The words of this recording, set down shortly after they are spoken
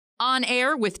On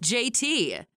Air with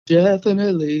JT.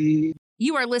 Definitely.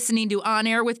 You are listening to On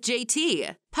Air with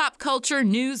JT. Pop culture,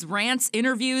 news, rants,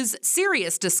 interviews,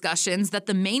 serious discussions that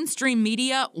the mainstream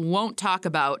media won't talk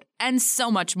about, and so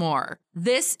much more.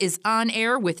 This is On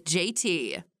Air with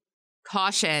JT.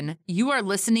 Caution, you are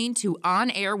listening to On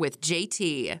Air with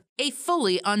JT, a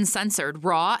fully uncensored,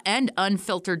 raw, and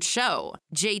unfiltered show.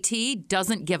 JT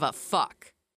doesn't give a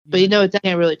fuck. But you know, it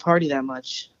can't really party that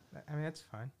much. I mean, that's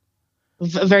fine.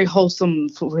 A very wholesome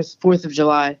 4th of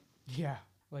July. Yeah,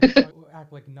 like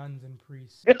act like nuns and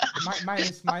priests.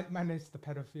 minus the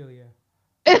pedophilia.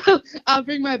 I'll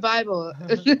bring my Bible.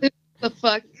 The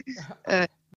fuck?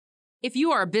 If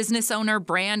you are a business owner,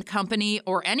 brand, company,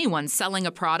 or anyone selling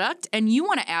a product and you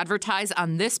want to advertise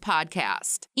on this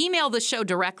podcast, email the show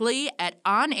directly at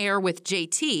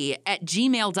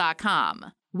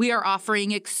onairwithjt@gmail.com. We are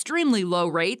offering extremely low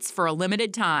rates for a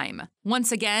limited time.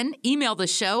 Once again, email the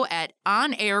show at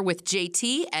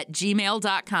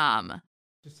onairwithjt@gmail.com.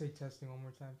 Just say testing one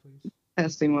more time, please.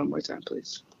 Testing one more time,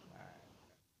 please.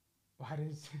 Why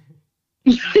does...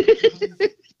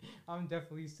 I'm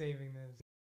definitely saving this.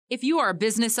 If you are a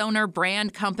business owner,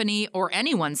 brand, company, or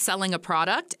anyone selling a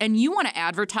product and you want to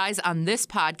advertise on this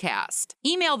podcast,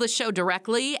 email the show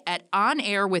directly at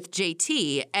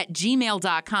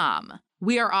onairwithjt@gmail.com.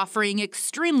 We are offering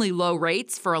extremely low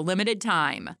rates for a limited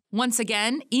time. Once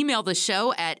again, email the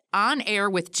show at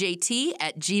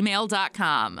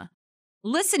onairwithjt@gmail.com.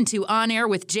 Listen to On Air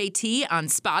with JT on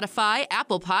Spotify,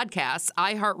 Apple Podcasts,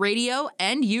 iHeartRadio,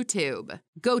 and YouTube.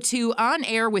 Go to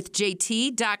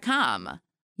onairwithjt.com.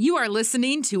 You are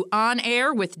listening to On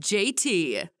Air with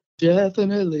JT.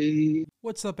 Definitely.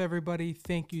 What's up, everybody?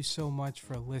 Thank you so much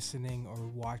for listening or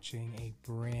watching a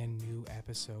brand new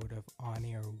episode of On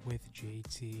Air with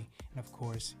JT. And of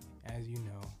course, as you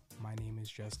know, my name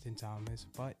is Justin Thomas,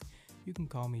 but you can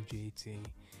call me JT.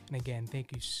 And again,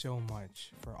 thank you so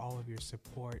much for all of your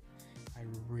support. I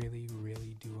really,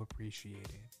 really do appreciate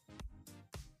it.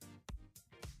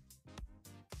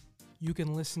 You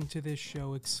can listen to this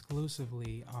show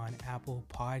exclusively on Apple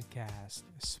Podcasts,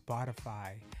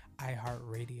 Spotify,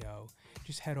 iHeartRadio.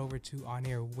 Just head over to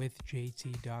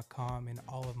OnAirWithJT.com and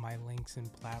all of my links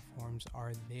and platforms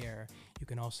are there. You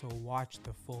can also watch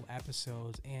the full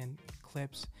episodes and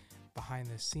clips, behind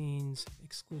the scenes,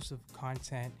 exclusive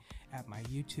content at my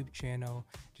YouTube channel.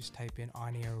 Just type in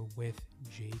On Air with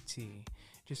JT.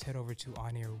 Just head over to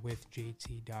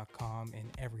OnAirWithJT.com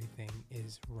and everything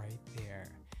is right there.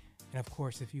 And of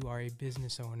course, if you are a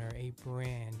business owner, a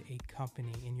brand, a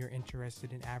company, and you're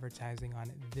interested in advertising on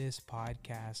this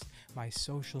podcast, my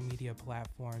social media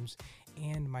platforms,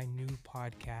 and my new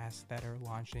podcasts that are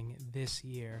launching this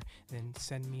year, then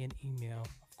send me an email.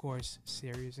 Of course,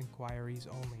 serious inquiries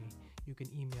only. You can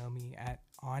email me at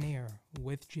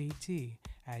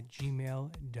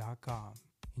onairwithjt@gmail.com.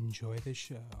 Enjoy the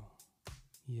show.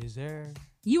 Yes, sir.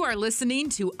 You are listening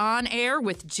to On Air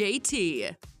with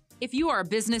JT. If you are a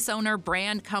business owner,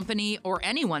 brand, company, or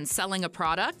anyone selling a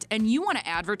product and you want to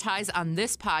advertise on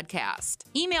this podcast,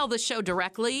 email the show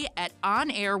directly at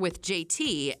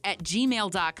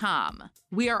onairwithjt@gmail.com.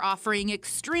 We are offering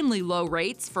extremely low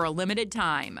rates for a limited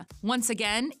time. Once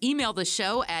again, email the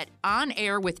show at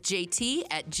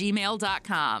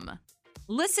onairwithjt@gmail.com.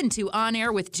 Listen to On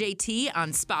Air with JT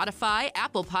on Spotify,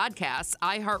 Apple Podcasts,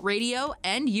 iHeartRadio,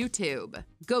 and YouTube.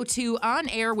 Go to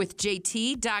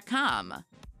onairwithjt.com.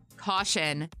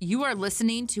 Caution, you are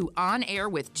listening to On Air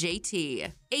with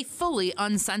JT, a fully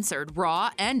uncensored,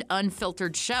 raw, and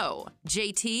unfiltered show.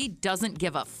 JT doesn't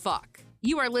give a fuck.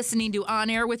 You are listening to On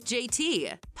Air with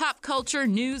JT. Pop culture,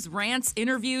 news, rants,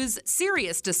 interviews,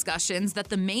 serious discussions that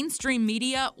the mainstream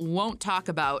media won't talk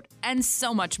about, and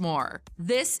so much more.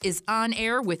 This is On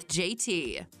Air with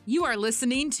JT. You are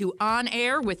listening to On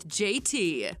Air with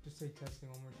JT. Just say testing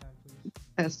one more time, please.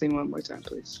 Testing one more time,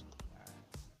 please.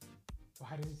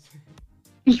 Why does...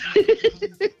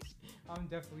 I'm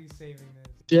definitely saving this.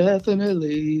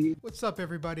 Definitely. What's up,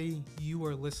 everybody? You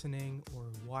are listening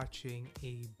or watching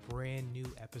a brand new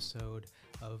episode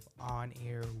of On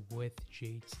Air with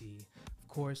JT. Of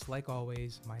course, like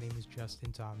always, my name is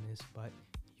Justin Thomas, but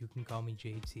you can call me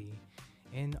JT.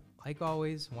 And like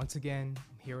always, once again,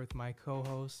 I'm here with my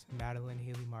co-host, Madeline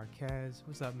Haley Marquez.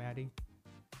 What's up, Maddie?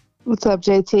 What's up,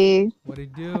 JT? What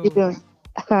it do? How you doing?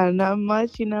 Not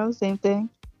much, same thing.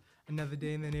 Another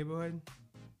day in the neighborhood?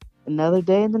 Another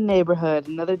day in the neighborhood.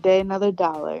 Another day, another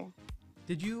dollar.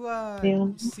 Did you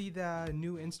see the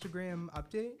new Instagram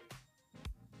update?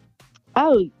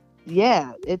 Oh,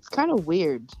 yeah. It's kind of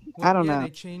weird. Well, I don't know. They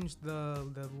changed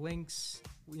the links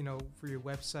for your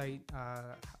website,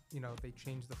 they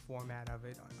changed the format of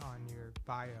it on your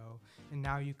bio, and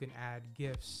now you can add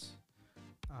GIFs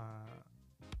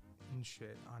and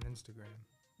shit on Instagram.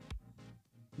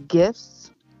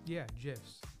 GIFs? Yeah,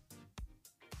 GIFs.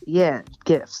 Yeah,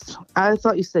 GIFs. I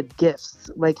thought you said gifts,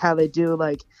 like how they do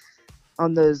like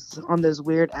on those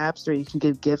weird apps where you can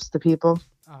give gifts to people.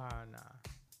 Nah.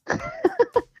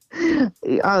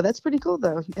 Oh, that's pretty cool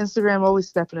though. Instagram always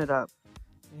stepping it up.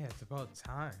 Yeah, it's about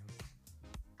time.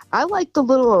 I like the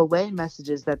little away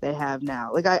messages that they have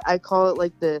now. Like I call it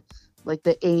like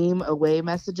the aim away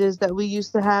messages that we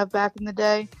used to have back in the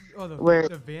day. Oh, where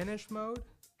the vanish mode?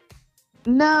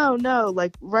 No,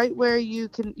 like right where you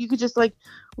could just like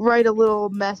write a little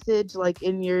message like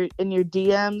in your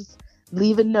DMs,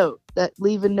 leave a note. That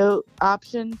leave a note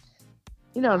option.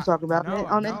 You know what I'm talking about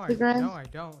on Instagram? I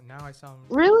don't. Now I sound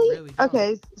really dumb.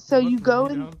 Okay, so you go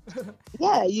in.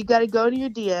 Yeah, you got to go to your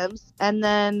DMs, and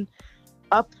then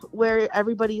up where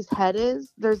everybody's head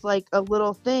is, there's like a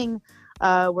little thing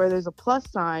where there's a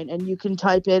plus sign, and you can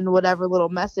type in whatever little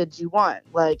message you want.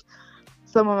 Like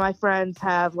some of my friends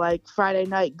have like Friday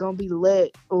night gonna be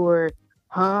lit, or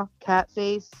cat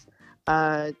face.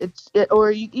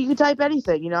 Or you can type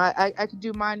anything. I could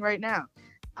do mine right now.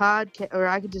 Podcast, or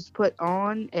I could just put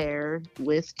on air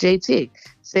with JT.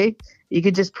 See, you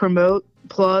could just promote,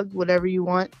 plug whatever you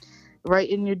want right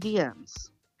in your DMs.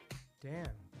 Damn,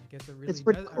 I guess it really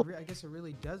does. Cool. I guess it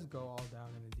really does go all down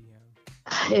in the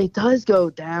DM. It does go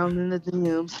down in the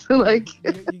DMs. Like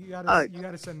you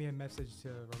gotta send me a message to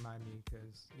remind me,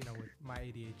 because with my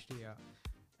ADHD,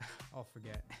 I'll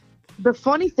forget. The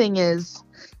funny thing is,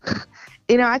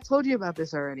 I told you about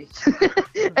this already,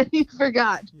 and you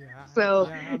forgot. Yeah, so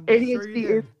I'm ADHD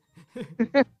sure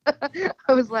is.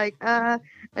 I was like, and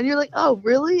you're like, oh,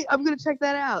 really? I'm gonna check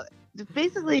that out.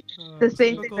 Basically, the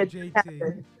same thing that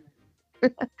JT.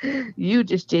 You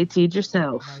just JT'd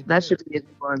yourself. That should be a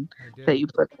good one that you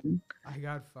put in. I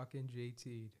got fucking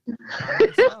JT'd by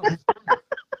myself.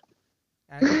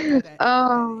 at 8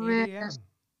 a.m.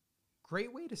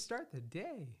 Great way to start the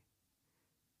day.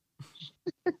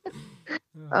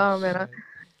 Oh man,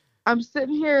 I'm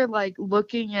sitting here like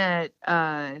looking at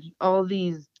all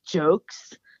these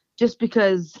jokes just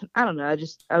because I don't know.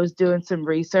 I was doing some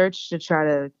research to try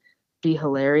to be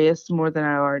hilarious more than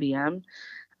I already am.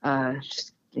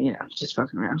 Just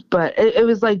fucking around. But it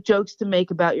was like jokes to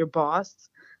make about your boss.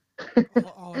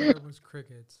 All I heard was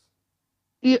crickets.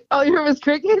 You heard was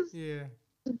crickets? Yeah.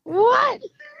 What?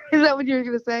 Is that what you were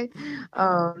gonna say?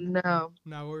 Oh no.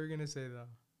 No, what were you gonna say though?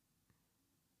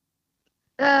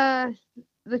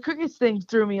 The crickets thing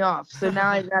threw me off, so now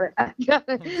I gotta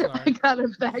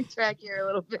backtrack here a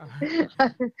little bit.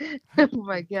 Oh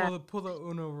my god! Pull the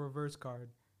Uno reverse card.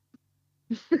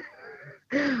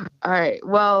 All right.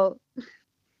 Well,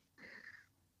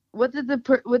 what did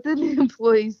the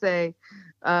employee say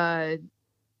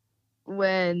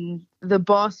when the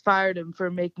boss fired him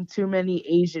for making too many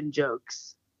Asian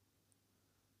jokes?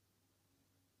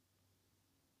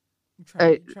 You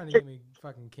trying to get me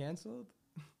fucking canceled?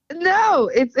 No,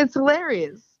 it's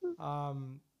hilarious. Because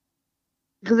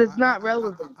it's not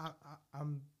relevant.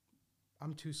 I'm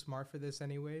too smart for this,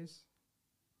 anyways.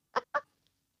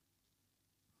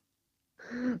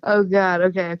 Oh God.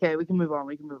 Okay. We can move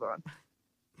on.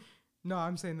 No,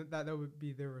 I'm saying that would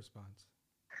be their response.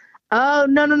 Oh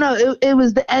no. It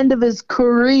was the end of his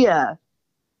career.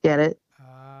 Get it?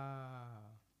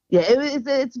 Yeah,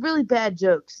 it's really bad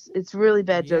jokes. It's really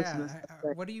bad jokes.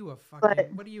 What are you,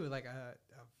 like a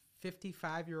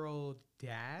 55-year-old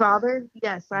dad? Father?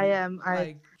 Yes, I am.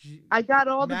 I got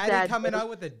all the dad coming jokes. out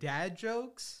with the dad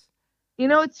jokes.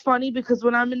 It's funny because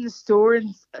when I'm in the store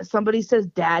and somebody says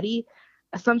daddy,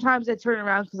 sometimes I turn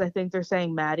around because I think they're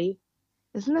saying Maddie.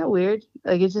 Isn't that weird?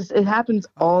 Like it happens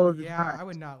all of the time. Yeah, I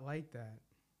would not like that.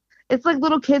 It's like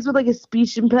little kids with like a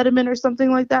speech impediment or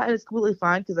something like that, and it's completely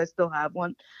fine because I still have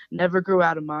one. Never grew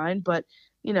out of mine, but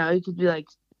it could be like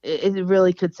it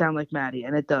really could sound like Maddie,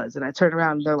 and it does. And I turn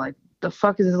around and they're like, "The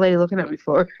fuck is this lady looking at me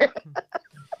for?"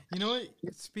 You know what?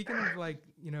 Speaking of like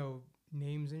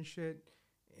names and shit,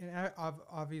 and I've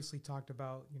obviously talked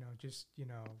about just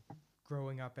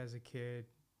growing up as a kid,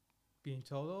 being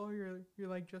told, "Oh, you're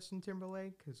like Justin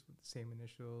Timberlake," because with the same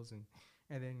initials, and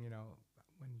then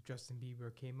when Justin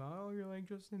Bieber came out, "Oh, you're like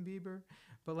Justin Bieber,"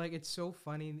 but like it's so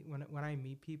funny when I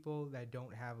meet people that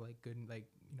don't have like good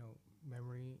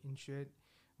memory and shit,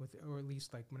 or at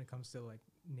least like when it comes to like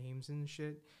names and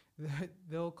shit,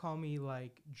 they'll call me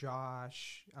like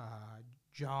Josh,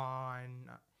 John,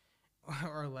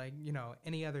 or like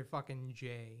any other fucking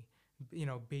J,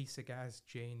 basic ass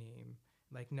J name.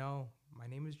 Like, no, my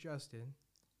name is Justin.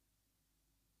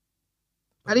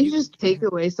 How But do you just take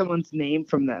away someone's name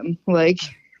from them? Like,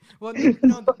 well,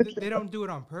 no, they don't do it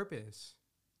on purpose.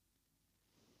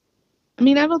 I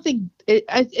mean, I don't think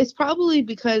it's probably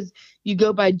because you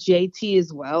go by JT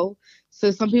as well.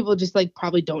 So some people just like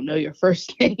probably don't know your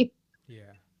first name.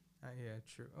 Yeah, yeah,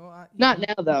 true. Oh, Not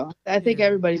now though. I think yeah,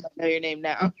 everybody might know your name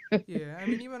now. yeah. I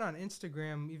mean, even on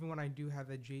Instagram, even when I do have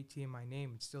the JT in my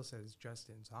name, it still says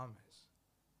Justin Thomas.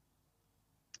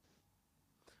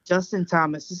 Justin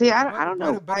Thomas. See, I don't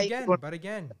know But why. again,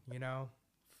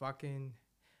 fucking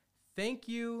thank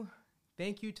you,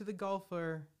 to the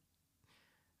golfer,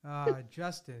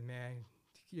 Justin, man,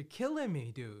 you're killing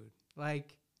me, dude.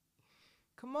 Like,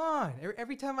 come on.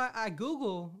 Every time I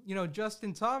Google,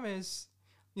 Justin Thomas,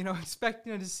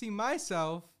 expecting to see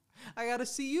myself, I gotta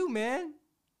see you, man.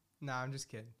 Nah, I'm just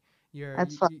kidding.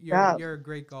 That's fucked up. You're a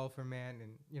great golfer, man,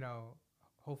 and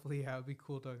hopefully it would be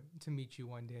cool to meet you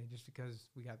one day, just because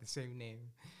we got the same name.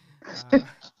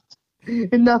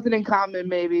 Nothing in common,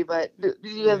 maybe, but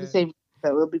you have the same.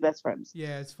 So we'll be best friends.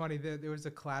 Yeah, it's funny. There was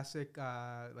a classic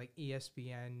like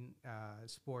ESPN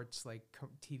sports like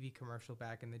TV commercial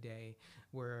back in the day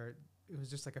where it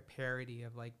was just like a parody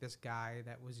of like this guy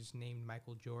that was just named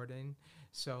Michael Jordan.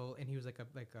 So, and he was like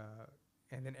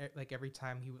and then like every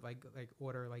time he would like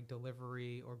order like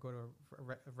delivery or go to a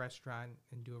restaurant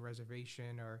and do a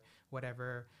reservation or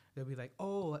whatever, they'll be like,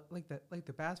 oh, like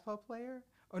the basketball player.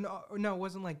 Or no, it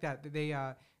wasn't like that. They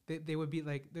would be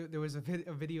like there was a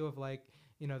video of like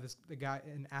the guy,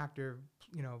 an actor,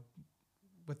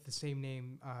 with the same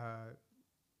name,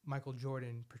 Michael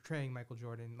Jordan, portraying Michael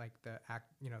Jordan, like the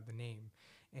name.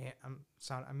 And I'm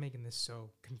making this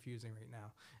so confusing right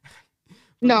now.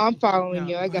 No, I'm following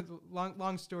you. I got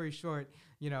long story short,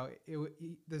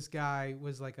 this guy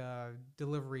was like a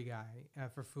delivery guy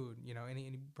for food, and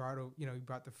he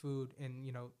brought the food, and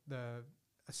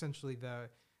essentially the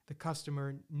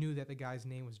customer knew that the guy's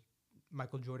name was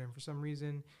Michael Jordan for some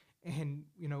reason. And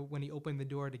when he opened the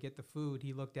door to get the food,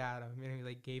 he looked at him and he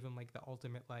like gave him like the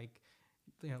ultimate like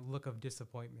look of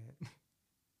disappointment.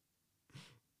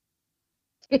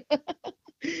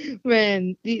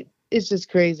 Man, it's just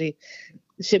crazy.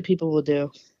 The shit people will do.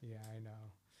 Yeah, I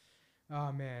know.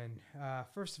 Oh man.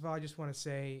 First of all, I just want to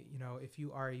say, if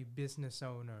you are a business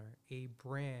owner, a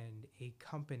brand, a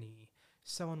company,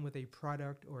 someone with a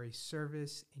product or a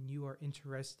service, and you are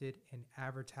interested in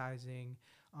advertising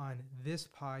on this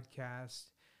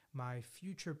podcast, my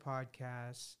future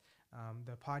podcasts,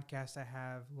 the podcast I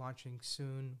have launching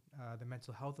soon, the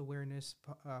mental health awareness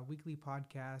weekly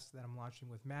podcast that I'm launching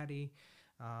with Maddie,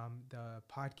 the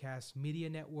podcast media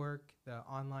network, the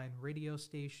online radio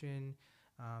station.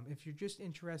 If you're just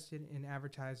interested in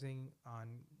advertising on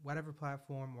whatever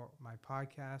platform or my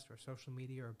podcast or social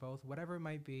media or both, whatever it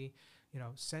might be,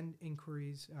 send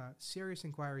inquiries, serious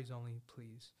inquiries only,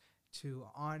 please, to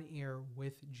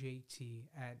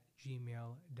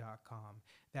OnAirWithJT@gmail.com.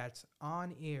 That's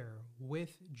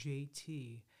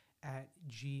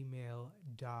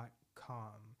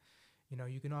OnAirWithJT@gmail.com.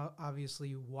 You can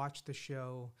obviously watch the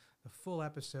show, the full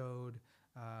episode,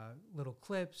 little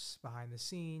clips, behind the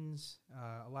scenes,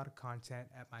 a lot of content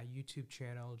at my YouTube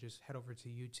channel. Just head over to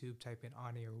YouTube, type in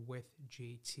On Air with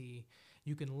JT.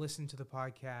 You can listen to the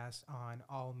podcast on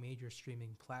all major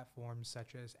streaming platforms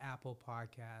such as Apple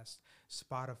Podcasts,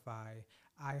 Spotify,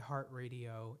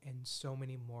 iHeartRadio, and so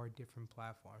many more different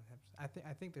platforms. I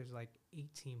think there's like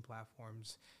 18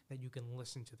 platforms that you can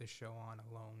listen to the show on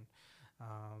alone,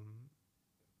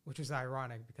 which is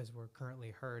ironic because we're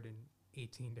currently heard in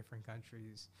 18 different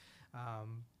countries,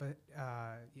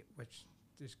 which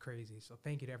is crazy. So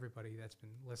thank you to everybody that's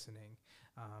been listening.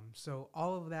 So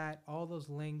all of that, all those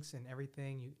links and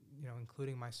everything,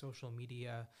 including my social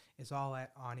media, is all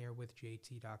at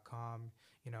OnAirWithJT.com.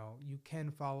 You can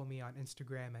follow me on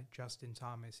Instagram at Justin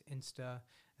Thomas Insta.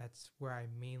 That's where I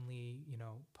mainly,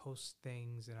 post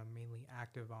things and I'm mainly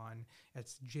active on.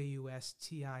 It's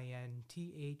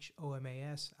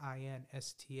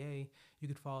JustinThomasinsta. You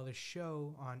could follow the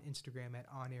show on Instagram at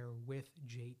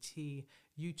OnAirWithJT,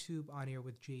 YouTube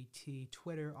OnAirWithJT,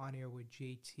 Twitter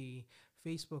OnAirWithJT,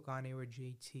 Facebook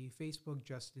OnAirWithJT, Facebook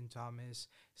Justin Thomas,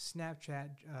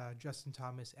 Snapchat Justin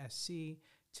Thomas SC,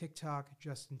 TikTok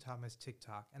Justin Thomas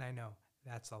TikTok. And I know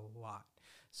that's a lot.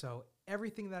 So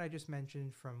everything that I just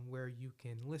mentioned, from where you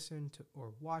can listen to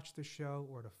or watch the show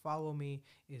or to follow me,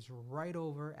 is right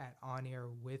over at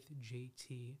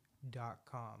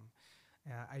OnAirWithJT.com.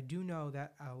 I do know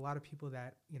that a lot of people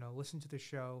that, listen to the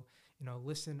show,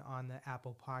 listen on the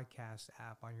Apple Podcast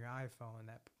app on your iPhone,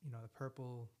 that, the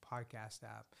purple podcast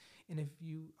app. And if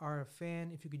you are a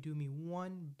fan, if you could do me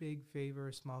one big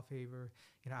favor, small favor,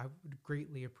 I would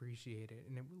greatly appreciate it.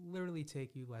 And it would literally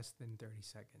take you less than 30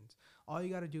 seconds. All you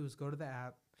got to do is go to the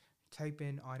app, type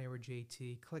in On Air with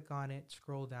JT, click on it,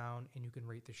 scroll down, and you can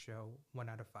rate the show 1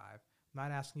 out of 5. I'm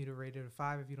not asking you to rate it a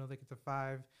 5 if you don't think it's a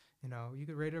 5. You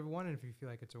could rate it a 1 if you feel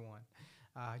like it's a 1.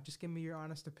 Just give me your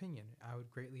honest opinion. I would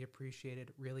greatly appreciate it.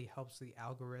 It really helps the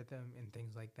algorithm and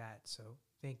things like that. So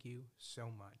thank you so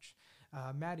much.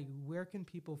 Maddie, where can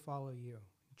people follow you?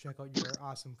 Check out your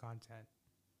awesome content.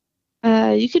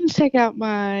 You can check out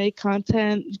my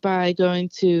content by going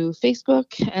to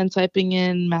Facebook and typing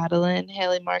in Madeline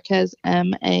Haley Marquez,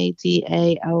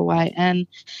 MADALYN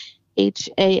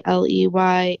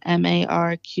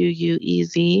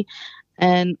HALEYMARQUEZ.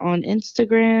 And on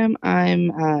Instagram,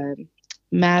 I'm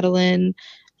Madeline,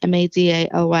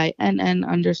 MADALYNN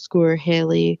 _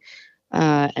 Haley.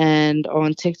 And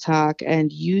on TikTok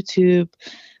and YouTube,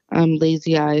 I'm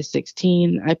Lazy Eye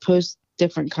 16. I post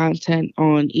different content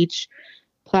on each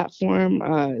platform.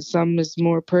 Some is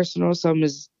more personal, some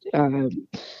is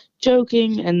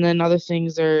joking, and then other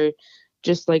things are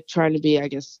just like trying to be, I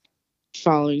guess,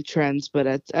 following trends.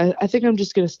 But I think I'm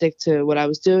just going to stick to what I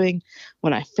was doing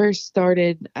when I first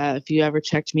started, if you ever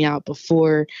checked me out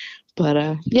before.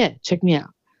 But yeah, check me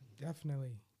out.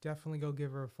 Definitely go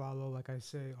give her a follow. Like I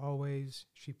say, always,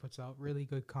 she puts out really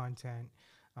good content.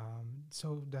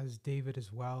 So does David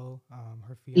as well,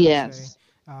 her fiance. Yes.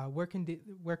 Where can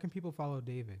people follow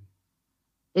David?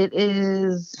 It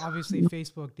is obviously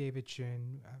Facebook, David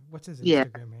Chin. What's his yeah.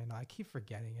 Instagram handle? I keep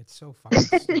forgetting. It's so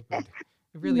fucking stupid.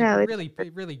 No,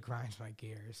 It really grinds my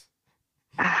gears.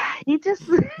 He just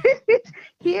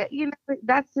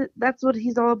that's what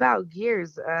he's all about,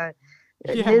 gears.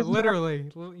 Yeah, literally.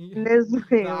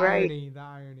 Nismo, right? The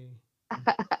irony.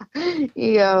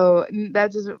 Yo,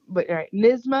 that just but all right.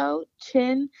 Nismo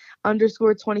Chin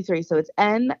 _23. So it's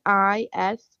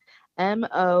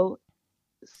NISMOCHIN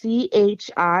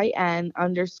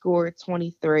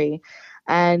 _23.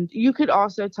 And you could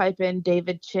also type in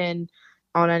David Chin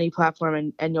on any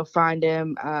platform and you'll find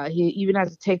him. He even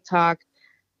has a TikTok.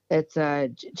 It's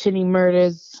Chinny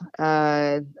Murders.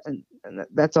 And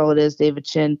that's all it is, David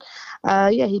Chin.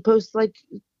 Yeah, he posts like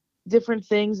different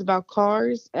things about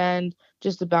cars and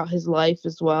just about his life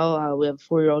as well. We have a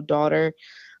 4-year-old daughter.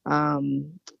 Yeah,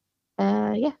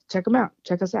 check him out.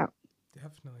 Check us out.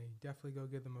 Definitely go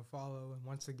give them a follow. And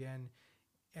once again,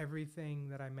 everything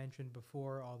that I mentioned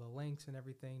before, all the links and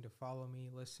everything to follow me,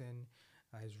 listen,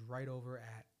 is right over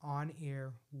at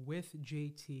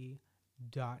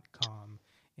OnAirWithJT.com.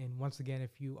 And once again,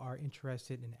 if you are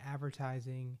interested in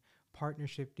advertising,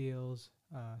 partnership deals,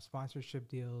 sponsorship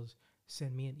deals,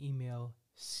 send me an email,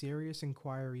 serious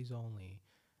inquiries only,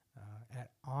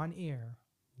 at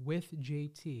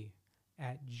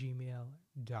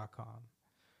OnAirWithJT@gmail.com.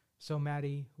 So,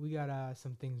 Maddie, we got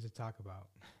some things to talk about.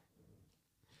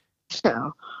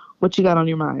 So, what you got on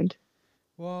your mind?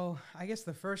 Well, I guess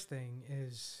the first thing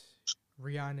is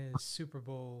Rihanna's Super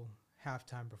Bowl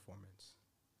halftime performance.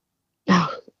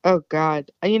 Oh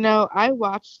God. I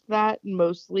watched that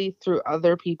mostly through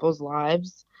other people's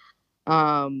lives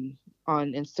on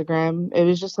Instagram. It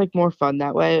was just like more fun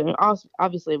that way. And also,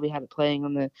 obviously we had it playing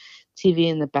on the TV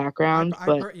in the background,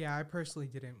 but I personally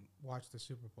didn't watch the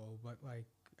Super Bowl, but like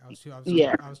I was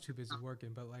too busy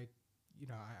working, but like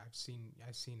I've seen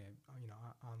it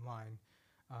online.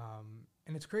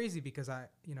 And it's crazy because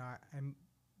I'm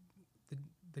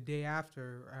the day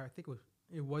after, I think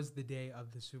it was the day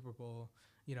of the Super Bowl.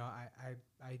 I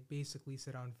basically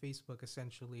said on Facebook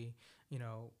essentially,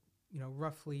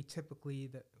 roughly typically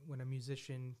that when a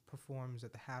musician performs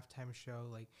at the halftime show,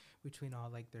 like between all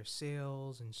like their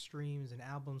sales and streams and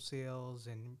album sales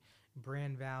and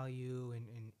brand value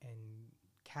and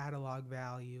catalog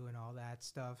value and all that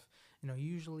stuff,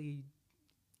 usually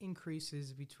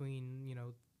increases between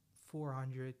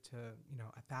 400 to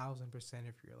 1,000%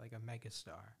 if you're like a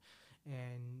megastar.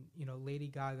 And Lady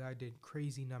Gaga did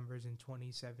crazy numbers in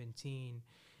 2017,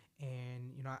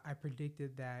 and I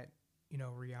predicted that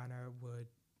Rihanna would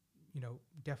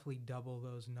definitely double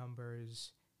those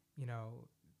numbers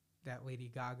that Lady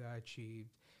Gaga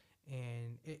achieved.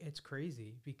 And it's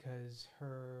crazy because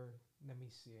let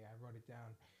me see, I wrote it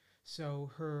down.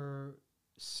 So her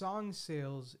song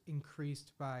sales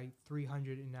increased by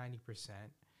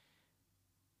 390%,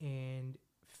 and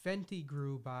Fenty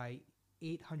grew by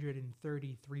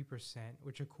 833%,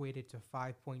 which equated to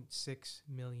 $5.6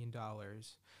 million.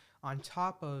 on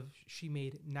top of she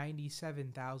made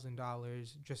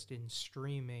 $97,000 just in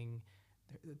streaming,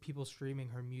 people streaming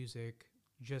her music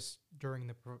just during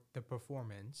the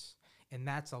performance, and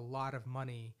that's a lot of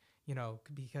money,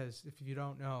 because if you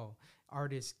don't know,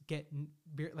 artists get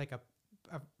like a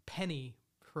penny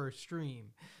per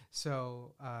stream.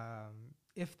 So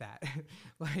if that,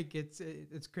 like it's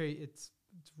great. It's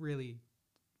really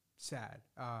sad.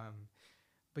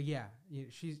 But yeah,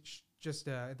 she's just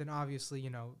then obviously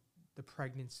the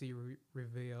pregnancy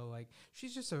reveal. Like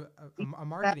she's just a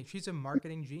marketing. She's a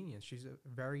marketing genius. She's a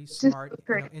very smart,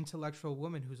 intellectual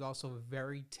woman who's also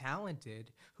very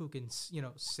talented. Who can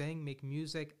sing, make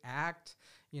music, act.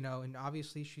 And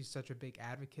obviously she's such a big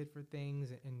advocate for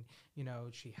things, and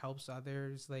she helps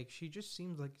others. Like she just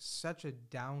seems like such a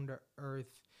down to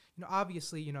earth.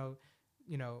 Obviously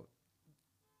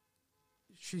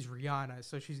she's Rihanna,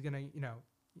 so she's gonna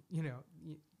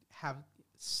have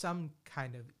some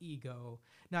kind of ego.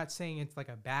 Not saying it's like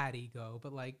a bad ego,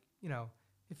 but like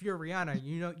if you're Rihanna,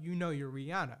 you're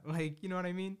Rihanna. Like what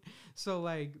I mean? So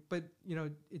like, but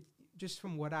it just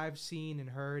from what I've seen and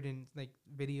heard and like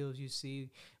videos you see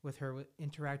with her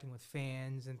interacting with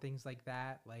fans and things like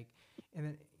that, like, and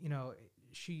then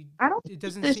it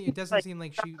doesn't seem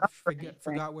like she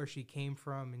forgot where she came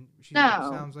from, and she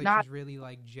sounds like she's really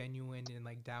like genuine and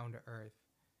like down to earth.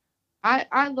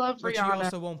 I love Rihanna. But she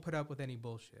also won't put up with any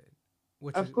bullshit,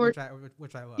 which I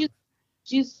love.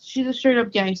 She's a straight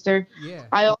up gangster. Yeah.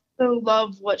 I also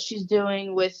love what she's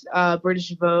doing with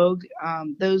British Vogue.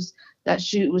 That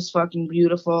shoot was fucking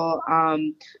beautiful.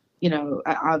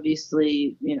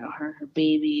 Obviously, her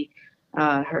baby,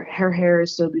 her hair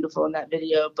is so beautiful in that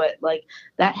video. But like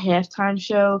that halftime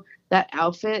show, that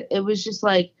outfit, it was just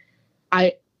like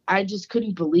I just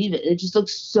couldn't believe it. It just looked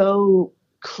so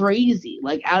crazy,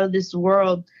 like out of this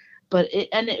world. But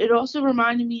it also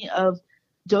reminded me of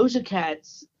Doja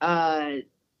Cat's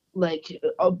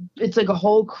it's like a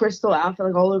whole crystal outfit,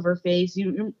 like all over her face.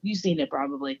 You've seen it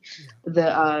probably.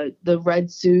 Yeah. The red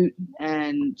suit,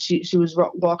 and she was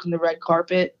walking the red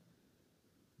carpet.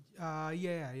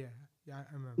 Yeah, I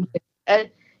remember. And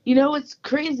it's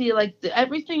crazy. Like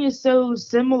everything is so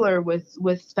similar with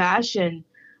fashion,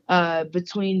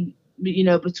 between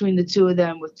the two of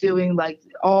them, with doing like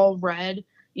all red.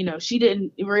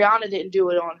 Rihanna didn't do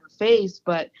it on her face,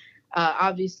 but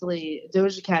obviously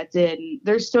Doja Cat did. And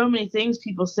there's so many things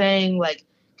people saying, like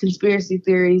conspiracy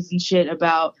theories and shit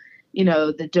about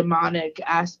the demonic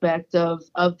aspect of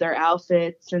their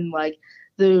outfits, and like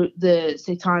the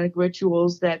satanic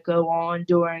rituals that go on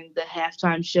during the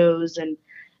halftime shows. And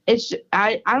it's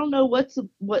I don't know what to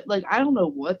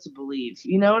believe.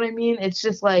 You know what I mean? It's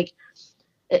just like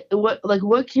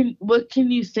what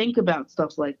can you think about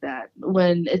stuff like that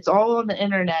when it's all on the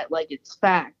internet, like it's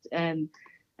fact, and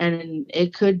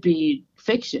it could be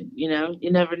fiction. You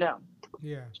never know.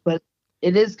 Yeah. But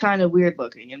it is kind of weird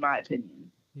looking, in my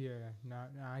opinion. Yeah, no,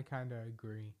 I kind of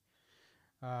agree.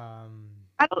 I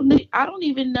don't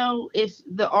even know if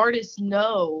the artists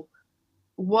know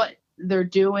what they're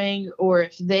doing, or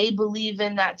if they believe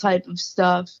in that type of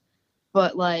stuff.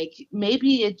 But like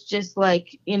maybe it's just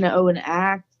like an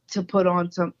act to put on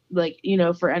some, like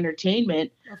for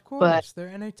entertainment. Of course, but they're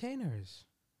entertainers.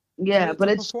 Yeah, but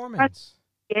it's performance.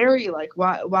 Scary. Like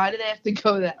why do they have to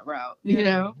go that route?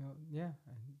 Yeah. Yeah,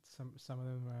 some of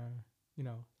them are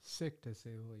sick, to say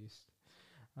the least.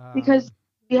 Because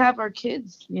we have our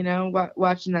kids,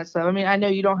 watching that stuff. I mean, I know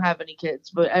you don't have any kids,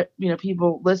 but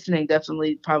people listening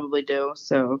definitely probably do.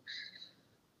 So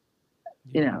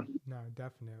No,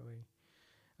 definitely.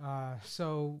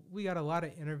 So we got a lot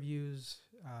of interviews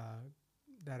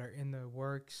that are in the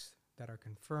works, that are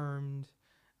confirmed,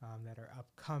 that are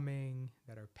upcoming,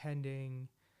 that are pending.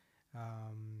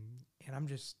 And I'm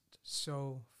just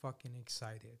so fucking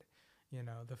excited.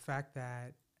 The fact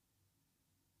that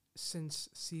since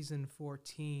season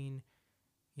 14,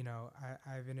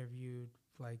 I've interviewed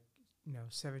like,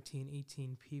 17,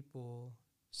 18 people,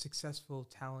 successful,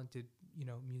 talented,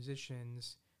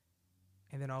 musicians,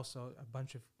 and then also a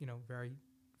bunch of, very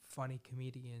funny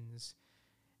comedians.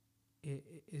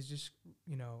 It is just,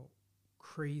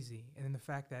 crazy. And then the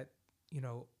fact that,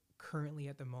 currently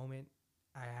at the moment,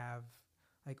 I have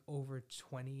like over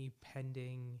 20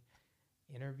 pending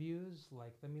interviews.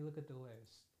 Like, let me look at the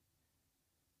list.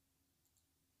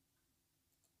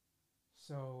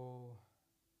 So,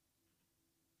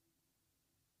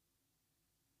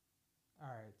 all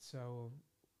right. So,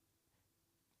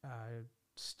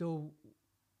 still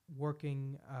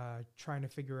working, trying to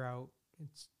figure out,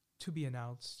 it's to be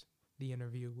announced, the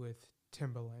interview with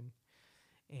Timberland,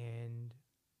 and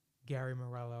Gary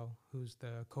Morello, who's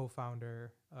the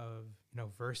co-founder of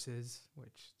Versus, which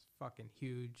is fucking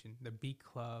huge, and the Beat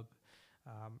Club.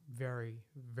 Very,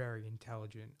 very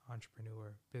intelligent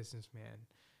entrepreneur, businessman.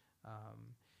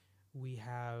 We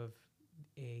have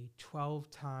a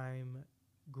 12-time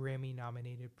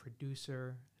Grammy-nominated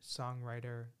producer,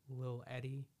 songwriter, Lil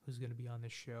Eddie, who's going to be on the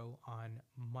show on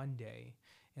Monday,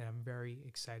 and I'm very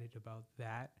excited about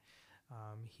that.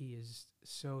 He is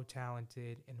so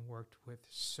talented and worked with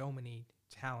so many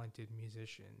talented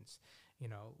musicians,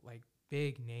 like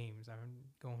big names. I'm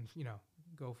going,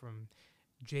 go from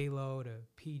J-Lo to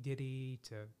P. Diddy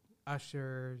to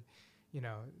Usher,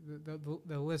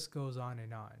 the list goes on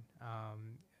and on.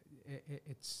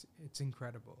 It's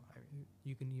incredible. I mean,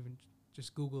 you can even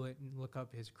just Google it and look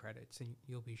up his credits, and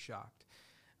you'll be shocked.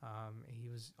 He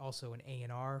was also an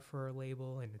A&R for a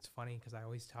label, and it's funny because I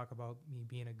always talk about me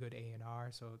being a good A&R,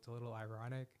 so it's a little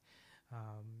ironic.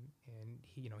 And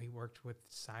he worked with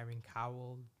Simon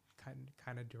Cowell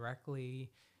kind of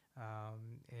directly,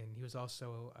 and he was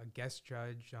also a guest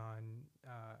judge on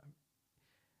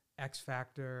X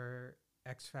Factor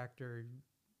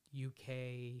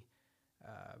UK,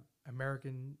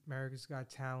 America's Got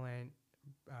Talent,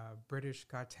 British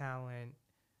Got Talent,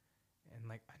 and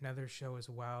like another show as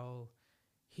well.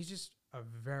 He's just a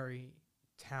very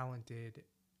talented,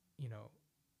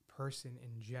 person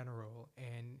in general.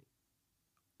 And,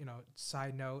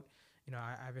 side note,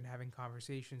 I've been having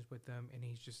conversations with him, and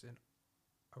he's just a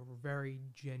very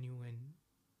genuine,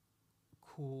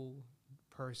 cool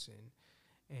person.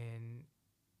 And,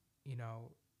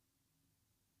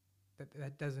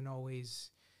 that doesn't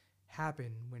always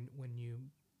happen when you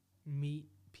meet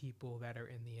people that are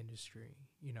in the industry,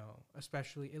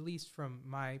 especially at least from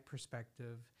my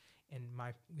perspective and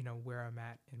my, where I'm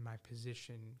at in my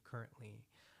position currently.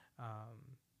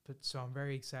 But so I'm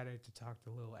very excited to talk to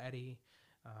Lil Eddie,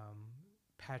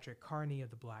 Patrick Carney of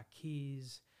the Black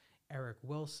Keys, Eric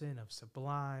Wilson of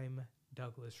Sublime,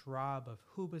 Douglas Robb of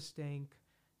Hoobastank,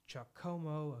 Chuck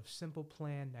Como of Simple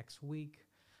Plan next week,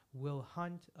 Will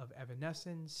Hunt of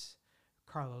Evanescence,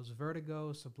 Carlos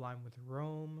Vertigo, Sublime with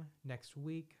Rome next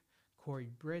week, Corey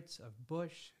Britz of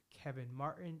Bush, Kevin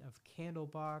Martin of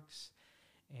Candlebox,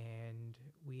 and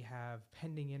we have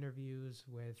pending interviews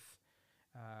with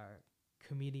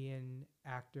comedian,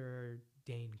 actor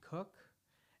Dane Cook,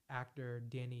 actor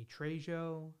Danny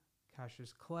Trejo,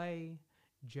 Cassius Clay,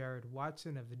 Jared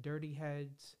Watson of the Dirty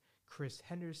Heads, Chris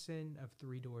Henderson of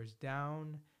Three Doors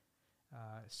Down,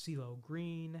 CeeLo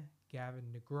Green,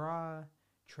 Gavin DeGraw,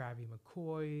 Travie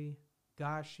McCoy,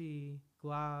 Gashi,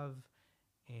 Glav,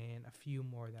 and a few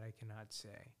more that I cannot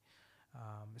say.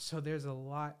 So there's a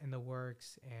lot in the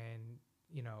works, and,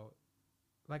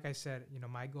 like I said,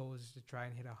 my goal is to try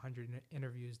and hit 100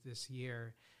 interviews this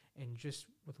year, and just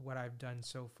with what I've done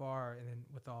so far, and then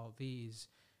with all these,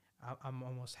 I'm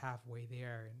almost halfway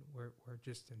there, and we're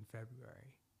just in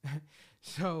February.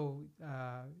 So,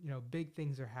 big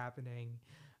things are happening.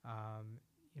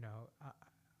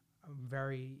 I'm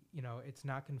very, it's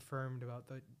not confirmed about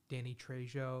the Danny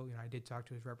Trejo. I did talk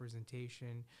to his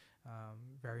representation,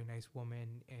 very nice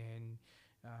woman, and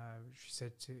she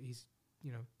said he's,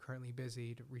 currently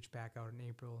busy, to reach back out in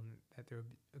April, and that there would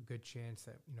be a good chance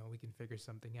that, we can figure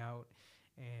something out.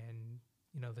 And,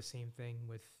 the same thing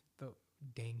with the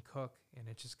Dane Cook, and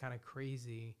it's just kind of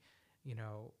crazy,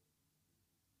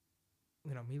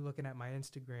 me looking at my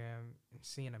Instagram and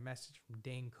seeing a message from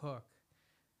Dane Cook,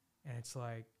 and it's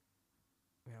like,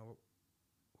 we're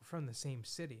from the same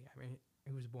city. I mean,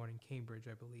 he was born in Cambridge,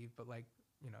 I believe, but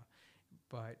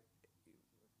but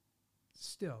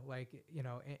still,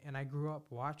 and I grew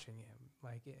up watching him,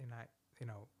 and I,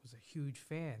 was a huge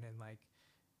fan, and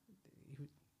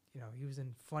he was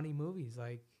in funny movies,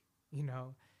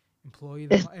 Employee of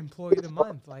the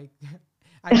Month,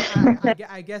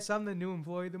 I guess I'm the new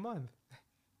Employee of the Month.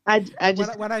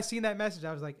 When I seen that message,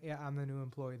 I was like, yeah, I'm the new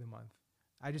Employee of the Month.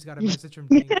 I just got a message from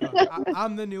Dane Cook.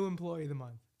 I'm the new Employee of the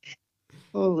Month.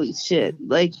 Holy shit.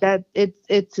 That,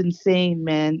 it's insane,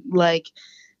 man.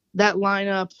 That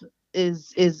lineup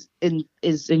is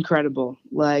incredible.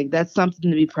 That's something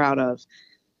to be proud of.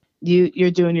 You're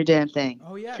doing your damn thing.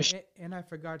 Oh yeah, and I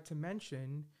forgot to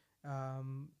mention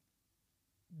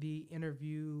the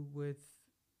interview with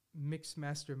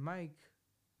Mixmaster Mike,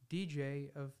 DJ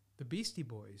of the Beastie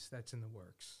Boys, that's in the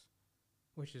works,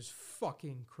 which is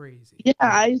fucking crazy. Yeah,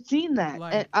 I've seen that.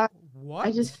 What?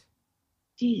 I just,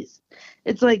 jeez,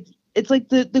 it's like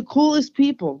the coolest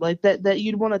people that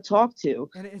you'd want to talk to.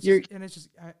 And it's just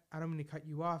I don't mean to cut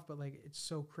you off, but it's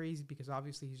so crazy because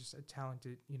obviously he's just a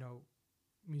talented,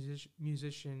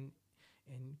 musician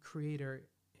and creator,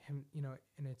 him,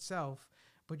 in itself.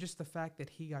 but just the fact that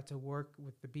he got to work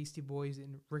with the Beastie Boys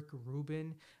and Rick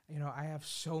Rubin, I have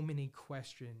so many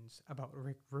questions about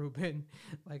Rick Rubin.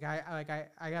 I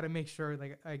got to make sure,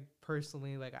 I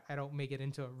personally, I don't make it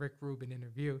into a Rick Rubin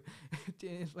interview.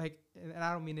 And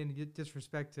I don't mean any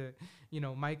disrespect to,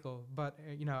 Michael, but,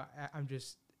 I'm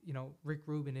just, Rick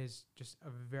Rubin is just a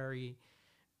very,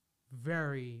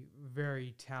 very,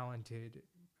 very talented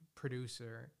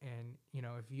producer. And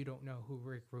if you don't know who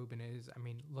Rick Rubin is, I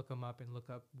mean, look him up and look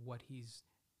up what he's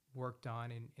worked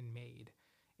on and made,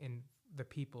 and the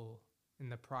people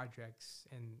and the projects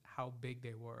and how big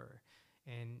they were.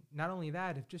 And not only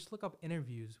that, if just look up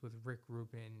interviews with Rick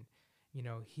Rubin,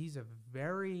 he's a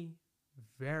very,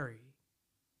 very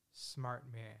smart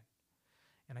man,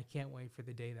 and I can't wait for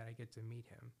the day that I get to meet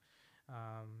him.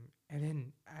 And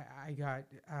then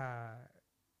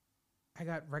I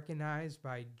got recognized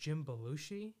by Jim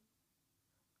Belushi.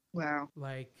 Wow.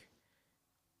 Like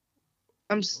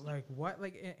what?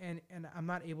 And I'm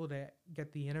not able to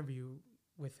get the interview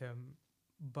with him,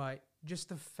 but just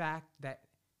the fact that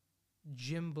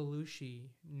Jim Belushi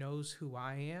knows who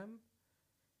I am,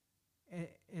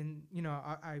 and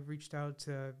I reached out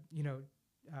to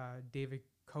David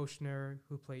Koshner,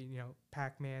 who played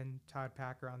Pac-Man, Todd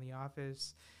Packer on The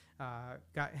Office.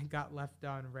 Got left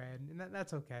on red, and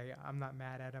that's okay. I'm not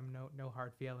mad at him. No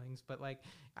hard feelings. But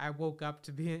I woke up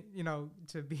to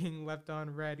being left on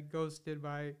red, ghosted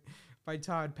by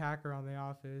Todd Packer on The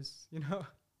Office.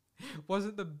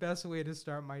 Wasn't the best way to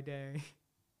start my day.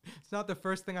 It's not the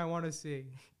first thing I want to see.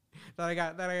 That I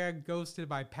got ghosted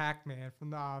by Pac-Man from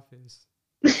The Office.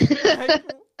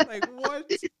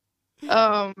 What?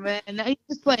 Oh man, now he's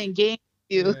just playing games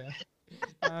with you.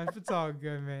 Yeah. It's all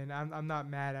good, man. I'm not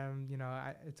mad at him.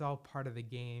 It's all part of the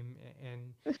game,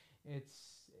 and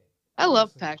it's. I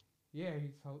love Pac. Yeah,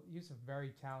 he's a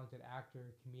very talented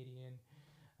actor, comedian.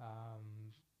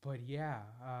 But yeah,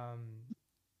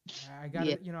 I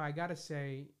gotta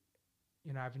say,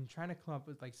 I've been trying to come up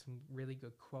with some really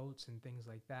good quotes and things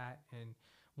like that. And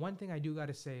one thing I do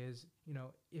gotta say is,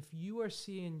 if you are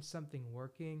seeing something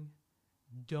working,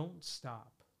 don't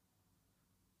stop.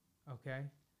 Okay,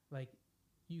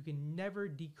 you can never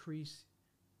decrease.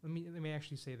 Let me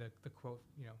actually say the quote,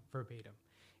 verbatim.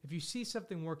 If you see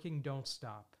something working, don't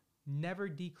stop. Never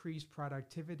decrease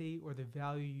productivity or the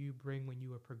value you bring when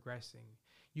you are progressing.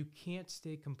 You can't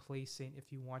stay complacent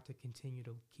if you want to continue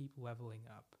to keep leveling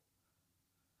up.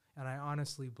 And I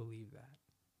honestly believe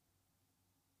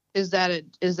that. Is that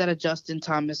a Justin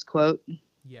Thomas quote?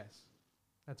 Yes,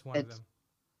 that's one of them.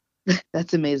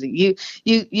 That's amazing.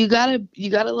 You gotta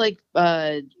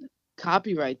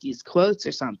copyright these quotes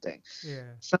or something. Yeah.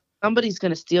 Somebody's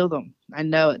gonna steal them. I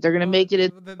know it. They're gonna make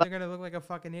it. They're gonna look like a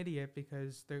fucking idiot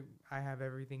because I have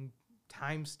everything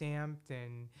time stamped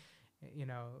and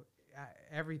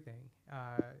everything.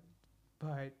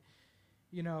 But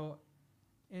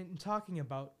in talking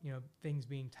about things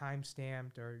being time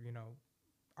stamped or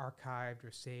archived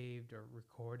or saved or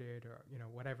recorded or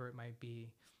whatever it might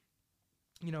be.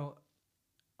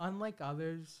 Unlike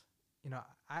others,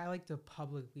 I like to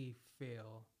publicly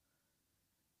fail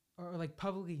or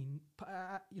publicly, all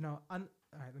right,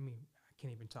 I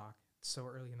can't even talk. It's so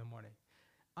early in the morning.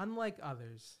 Unlike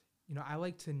others, I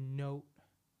like to note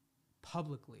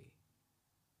publicly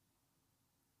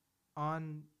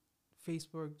on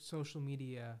Facebook, social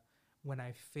media, when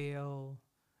I fail,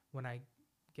 when I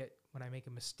make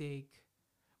a mistake,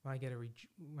 when I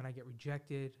get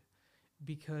rejected,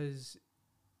 because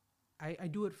I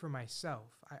do it for myself.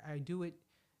 I do it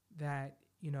that,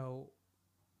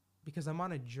 because I'm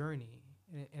on a journey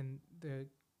and the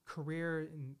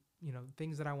career and,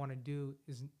 things that I want to do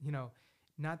is,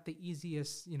 not the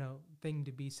easiest, thing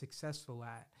to be successful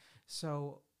at.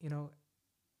 So, I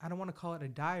don't want to call it a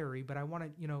diary, but I want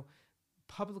to,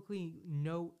 publicly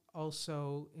note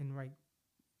also and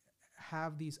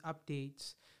have these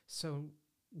updates. So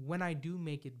when I do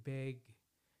make it big,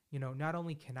 not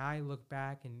only can I look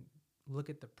back and look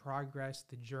at the progress,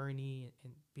 the journey,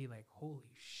 and be like,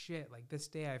 holy shit, this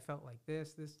day I felt like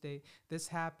this day, this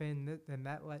happened, then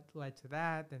that led to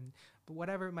that, but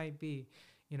whatever it might be,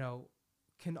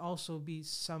 can also be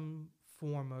some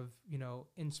form of,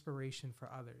 inspiration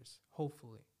for others,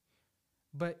 hopefully.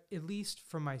 But at least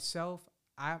for myself,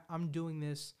 I'm doing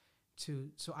this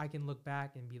so I can look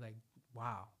back and be like,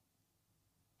 wow.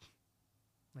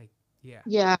 Yeah.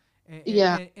 Yeah.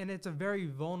 And it's a very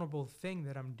vulnerable thing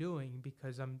that I'm doing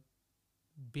because I'm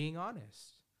being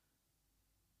honest.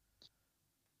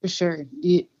 For sure.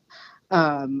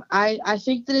 I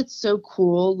think that it's so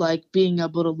cool, being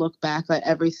able to look back at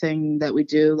everything that we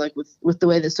do, with the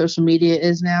way that social media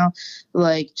is now,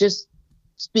 just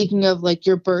speaking of like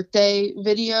your birthday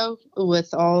video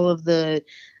with all of the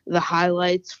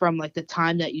highlights from like the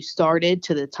time that you started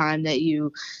to the time that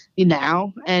you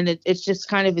now, and it's just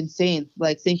kind of insane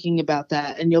like thinking about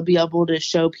that, and you'll be able to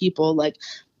show people like,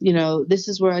 this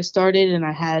is where I started, and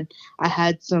I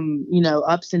had some,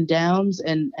 ups and downs,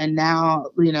 and now,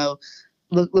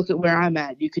 look at where I'm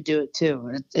at. You could do it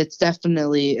too. It's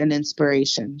definitely an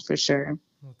inspiration for sure.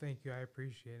 Well, thank you. I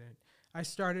appreciate it. I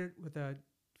started with a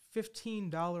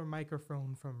 $15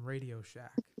 microphone from Radio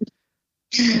Shack.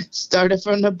 Started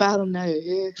from the bottom, now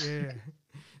you're here. Yeah.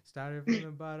 Started from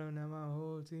the bottom, now my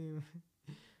whole team.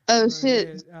 Oh But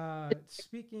shit. yeah,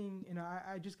 speaking,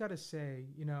 I just got to say,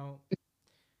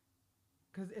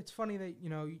 because it's funny that,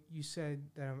 you said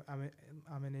that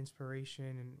I'm an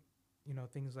inspiration and,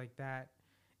 things like that.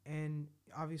 And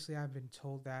obviously I've been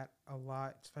told that a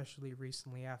lot, especially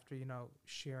recently after,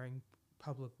 sharing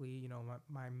publicly,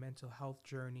 my mental health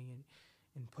journey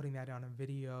and putting that on a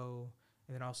video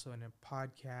and then also in a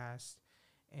podcast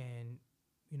and,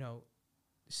 you know,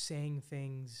 saying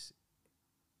things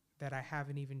that I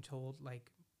haven't even told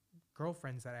like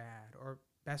girlfriends that I had or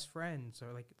best friends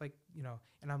or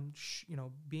and I'm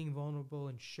being vulnerable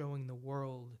and showing the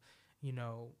world, you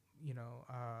know,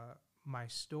 my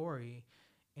story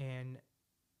and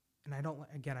I don't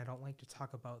I don't like to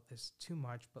talk about this too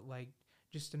much, but like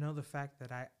just to know the fact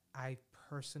that I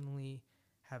personally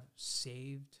have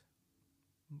saved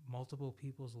multiple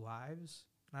people's lives.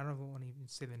 I don't want to even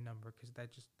say the number because I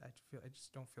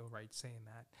just don't feel right saying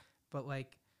that. But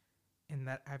like, in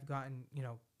that I've gotten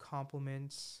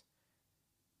compliments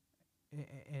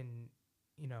and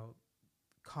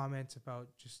comments about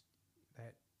just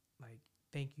that, like,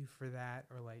 thank you for that,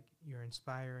 or like you're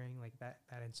inspiring, like that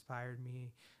inspired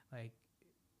me. Like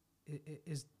it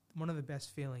is one of the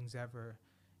best feelings ever.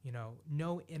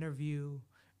 No interview,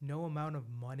 no amount of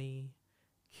money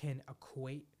can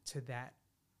equate to that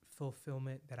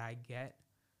fulfillment that I get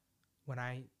when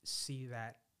I see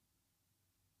that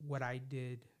what I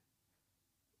did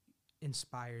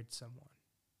inspired someone.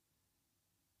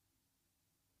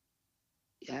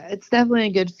 Yeah, it's definitely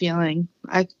a good feeling.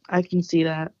 I can see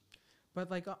that. But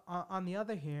like on the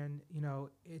other hand,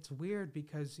 it's weird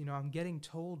because I'm getting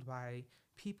told by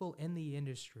people in the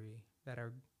industry that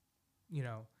are, you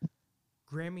know,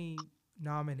 Grammy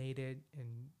nominated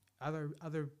and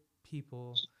other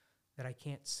people that I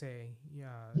can't say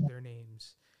their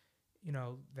names,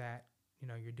 that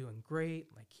you're doing great,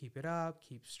 like keep it up,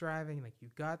 keep striving, like you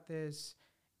got this,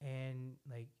 and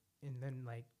like and then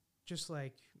like just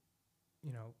like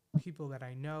people that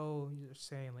I know, you're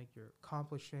saying like you're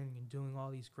accomplishing and doing all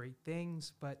these great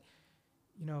things, but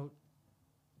you know,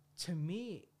 to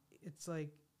me, it's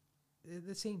like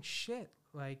this ain't shit.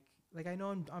 Like I know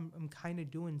I'm kind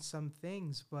of doing some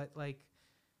things, but like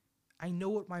I know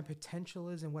what my potential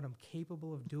is and what I'm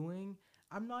capable of doing.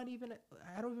 I don't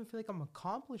even feel like I'm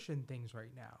accomplishing things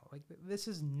right now. Like this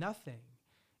is nothing,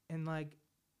 and like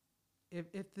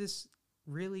if this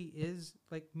really is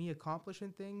like me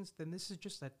accomplishing things, then this is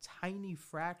just a tiny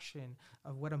fraction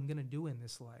of what I'm gonna do in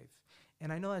this life.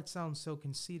 And I know that sounds so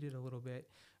conceited a little bit,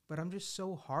 but I'm just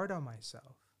so hard on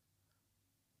myself.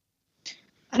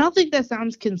 I don't think that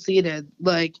sounds conceited.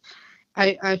 Like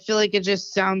I feel like it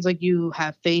just sounds like you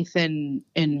have faith in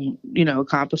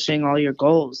accomplishing all your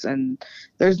goals, and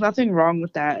there's nothing wrong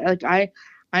with that. Like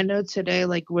I know today,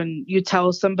 like when you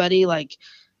tell somebody like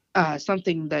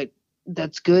something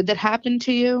that's good that happened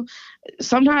to you,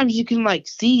 sometimes you can like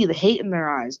see the hate in their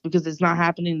eyes because it's not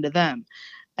happening to them,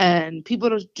 and people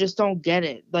just don't get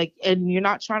it. Like, and you're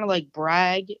not trying to like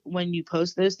brag when you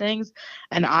post those things,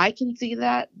 and I can see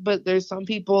that, but there's some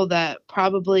people that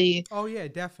probably. Oh yeah,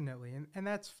 definitely, and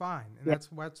that's fine, and Yeah.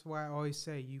 that's why I always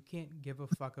say you can't give a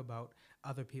fuck about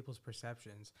other people's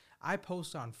perceptions. I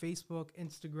post on Facebook,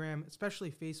 Instagram, especially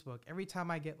Facebook. Every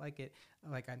time I get like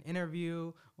an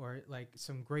interview or like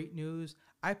some great news,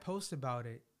 I post about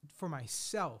it for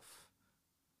myself,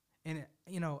 and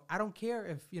I don't care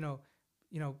if you know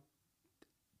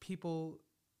people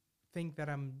think that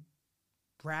I'm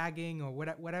bragging or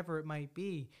whatever it might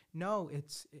be. No,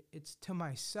 it's to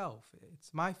myself.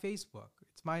 It's my Facebook.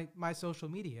 It's my social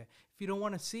media. If you don't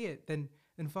want to see it, then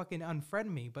fucking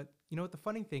unfriend me. But you know what the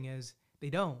funny thing is? They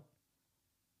don't,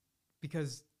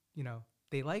 because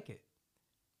they like it,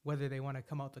 whether they want to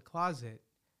come out the closet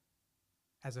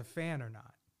as a fan or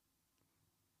not.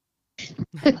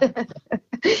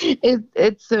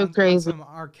 It's so On crazy. some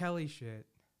R. Kelly shit.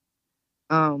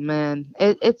 Oh man,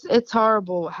 it's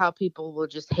horrible how people will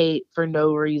just hate for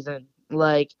no reason.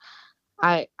 Like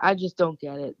I just don't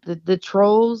get it. The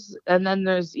trolls, and then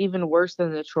there's even worse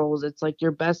than the trolls. It's like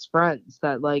your best friends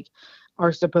that like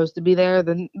are supposed to be there,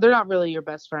 then they're not really your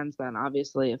best friends then,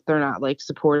 obviously, if they're not like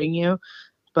supporting you.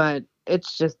 But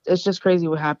it's just crazy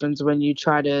what happens when you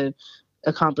try to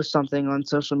accomplish something on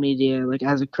social media, like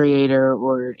as a creator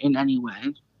or in any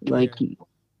way, like Yeah.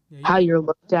 Yeah, how you're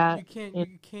looked at.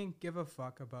 you can't give a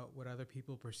fuck about what other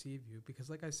people perceive you, because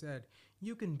like I said,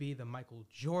 you can be the Michael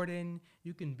Jordan,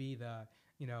 you can be the,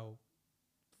 you know,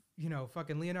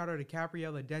 fucking Leonardo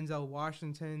DiCaprio, the Denzel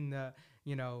Washington, the,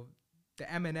 the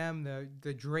Eminem,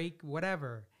 the Drake,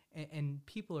 whatever, and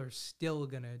people are still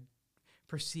gonna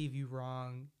perceive you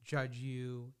wrong, judge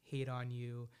you, hate on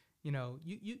you.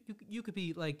 You could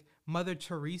be like Mother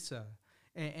Teresa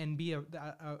and be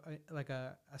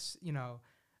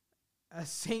a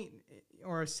saint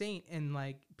or a saint, and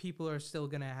like people are still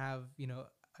gonna have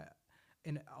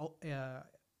an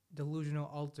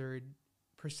delusional, altered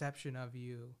perception of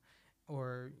you,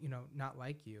 or not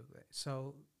like you.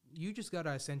 So you just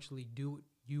gotta essentially do what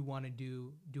you want to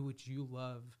do what you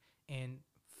love, and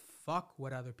fuck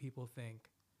what other people think.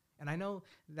 And I know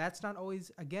that's not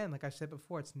always, again, like I said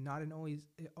before, it's not an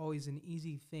always an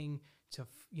easy thing to,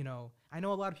 I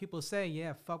know a lot of people say,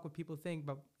 yeah, fuck what people think,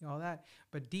 but all that,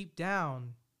 but deep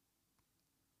down,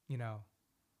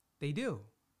 they do.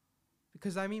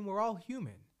 Because I mean, we're all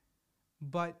human,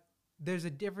 but there's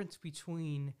a difference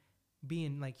between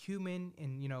being like human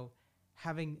and,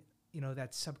 having,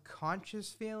 that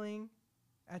subconscious feeling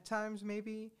at times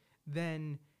maybe,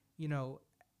 than,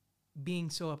 being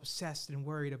so obsessed and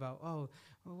worried about, oh,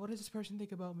 well, what does this person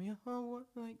think about me? Oh, what?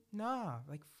 Like, nah,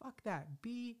 like, fuck that.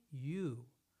 Be you.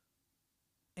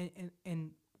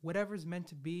 And whatever's meant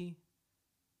to be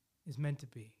is meant to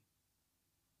be.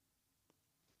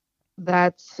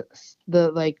 That's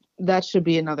that should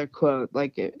be another quote.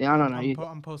 Like, I don't know.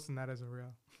 I'm posting that as a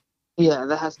reel. Yeah,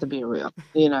 that has to be real.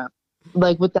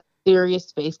 Like with that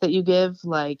serious face that you give,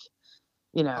 like,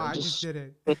 Oh, I just just.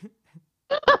 did it.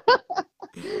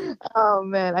 Oh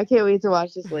man, I can't wait to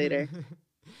watch this later.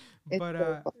 It's But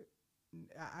so fun.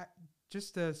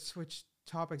 just to switch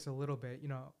topics a little bit,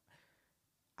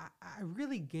 I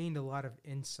really gained a lot of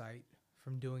insight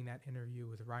from doing that interview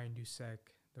with Ryan Dusek,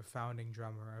 the founding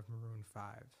drummer of Maroon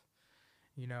 5.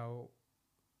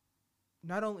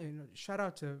 Not only, shout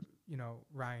out to,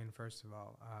 Ryan, first of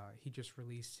all. He just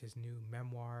released his new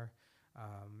memoir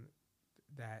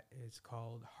that is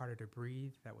called Harder to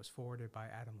Breathe, that was forwarded by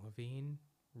Adam Levine.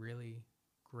 Really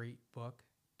great book.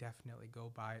 Definitely go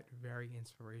buy it. Very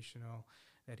inspirational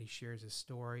that he shares his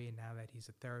story, and now that he's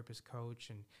a therapist coach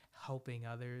and helping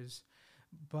others.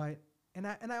 But and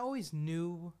I always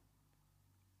knew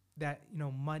that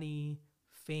money,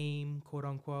 fame, quote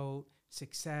unquote,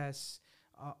 success,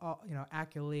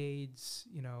 accolades,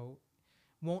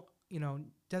 won't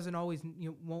doesn't always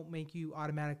won't make you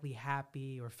automatically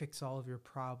happy or fix all of your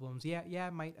problems. Yeah,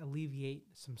 it might alleviate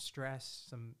some stress,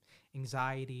 some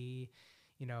anxiety.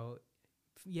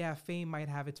 Yeah, fame might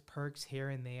have its perks here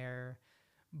and there,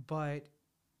 but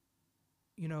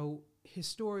his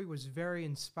story was very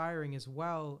inspiring as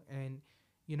well. And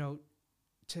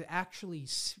to actually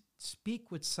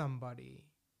speak with somebody,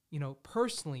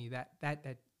 personally,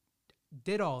 that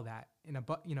did all that and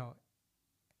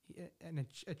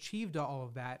achieved all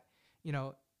of that,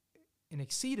 and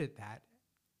exceeded that,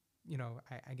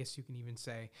 I guess you can even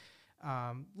say,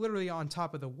 literally on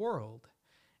top of the world.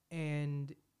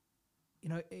 And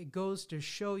it goes to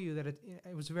show you that it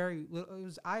was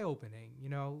eye opening.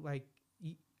 Like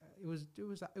it was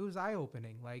eye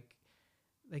opening. Like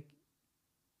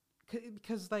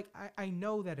because like I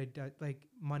know that it does, like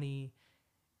money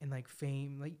and like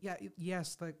fame, like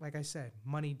yes, like I said,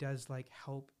 money does like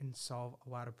help and solve a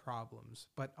lot of problems,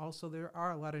 but also there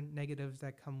are a lot of negatives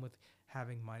that come with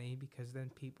having money, because then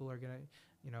people are gonna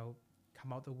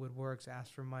come out the woodworks,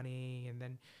 ask for money, and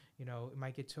then it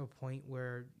might get to a point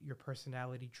where your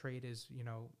personality trait is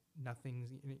nothing's,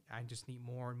 I just need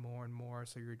more and more and more,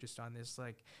 so you're just on this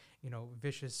like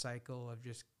vicious cycle of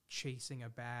just chasing a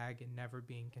bag and never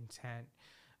being content.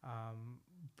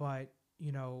 But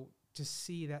to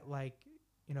see that, like,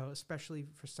 especially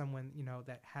for someone,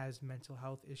 that has mental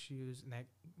health issues, and that,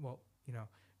 well,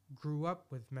 grew up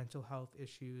with mental health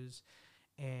issues,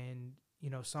 and,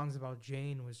 Songs About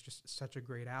Jane was just such a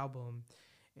great album.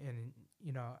 And,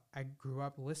 I grew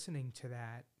up listening to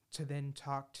that, to then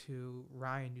talk to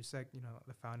Ryan Dusek,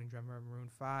 the founding drummer of Maroon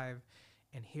 5,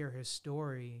 and hear his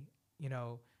story,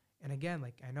 and again,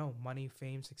 like, I know money,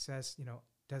 fame, success,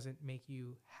 doesn't make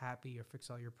you happy or fix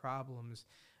all your problems.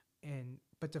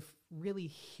 But to really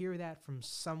hear that from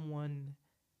someone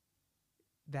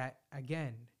that,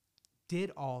 again, did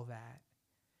all that,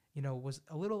 was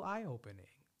a little eye-opening,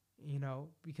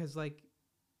 because, like,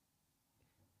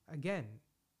 again,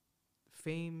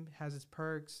 fame has its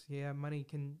perks. Yeah, money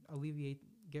can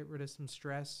get rid of some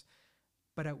stress,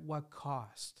 but at what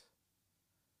cost?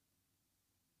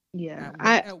 Yeah,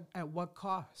 At what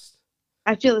cost?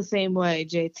 I feel the same way,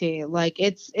 JT. Like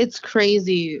it's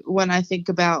crazy when I think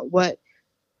about what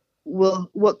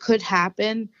could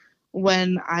happen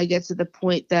when I get to the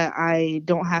point that I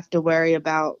don't have to worry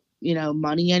about,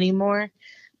 money anymore,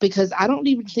 because I don't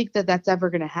even think that that's ever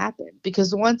going to happen,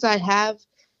 because once I have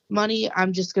money,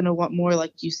 I'm just going to want more,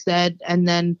 like you said, and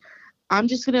then I'm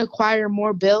just going to acquire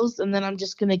more bills, and then I'm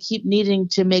just going to keep needing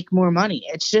to make more money.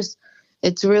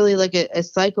 It's really like a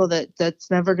cycle that's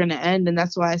never going to end. And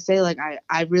that's why I say, like,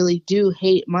 I really do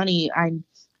hate money.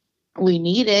 We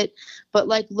need it, but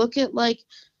like, look at, like,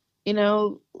 you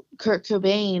know, Kurt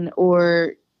Cobain,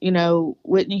 or,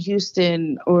 Whitney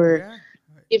Houston, or Yeah.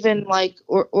 even like,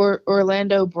 or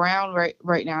Orlando Brown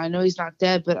right now. I know he's not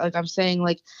dead, but like, I'm saying,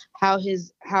 like, how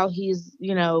he's,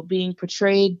 being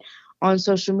portrayed on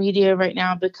social media right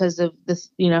now because of this,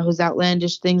 his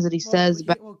outlandish things that he says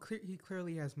about. He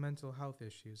clearly has mental health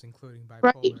issues, including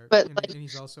Right, bipolar, but and like,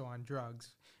 he's also on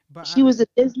drugs. But he was a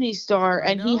Disney star,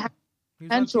 I and he had know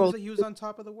potential. he was on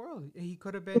top of the world. He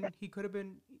could have been, he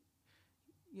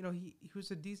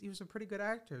was a pretty good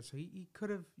actor, so he could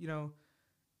have,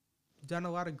 done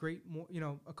a lot of great more,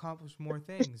 accomplished more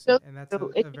things, and that's It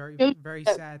a very, shows very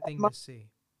that sad thing to see.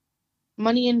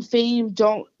 money and fame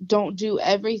don't do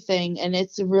everything, and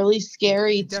it's really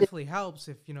scary It to. definitely helps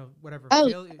if, whatever Oh,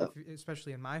 field,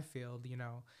 especially in my field,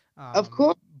 of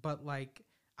course. but like,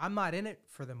 I'm not in it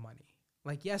for the money.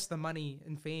 Like, yes, the money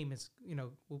and fame is,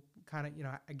 will kind of,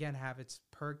 again, have its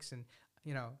perks and,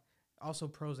 also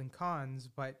pros and cons,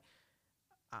 but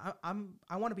I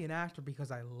want to be an actor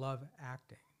because I love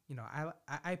acting.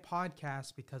 I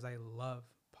podcast because I love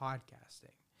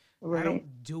podcasting. I Right.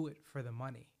 don't do it for the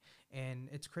money. And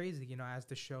it's crazy, as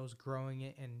the show's growing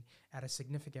it and at a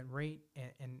significant rate,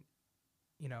 and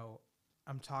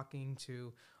I'm talking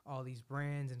to all these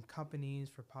brands and companies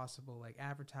for possible, like,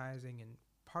 advertising and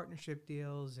partnership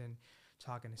deals, and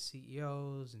talking to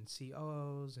CEOs and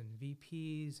COOs and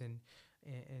VPs, and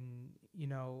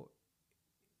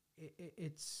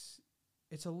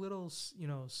it's a little,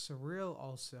 surreal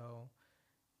also,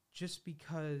 just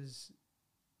because,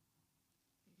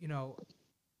 you know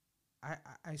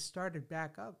I started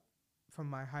back up from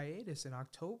my hiatus in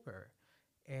October,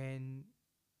 and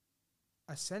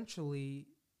essentially,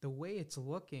 the way it's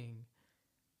looking,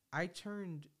 I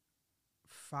turned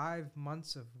 5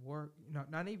 months of work,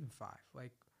 not even five,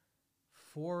 like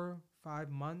 4 5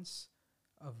 months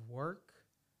of work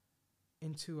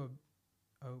into a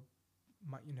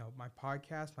my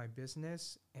podcast, my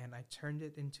business, and I turned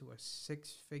it into a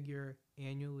 6-figure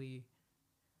annually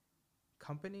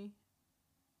company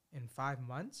in 5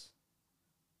 months.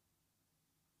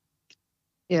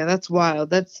 Yeah, that's wild.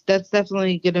 That's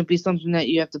definitely gonna be something that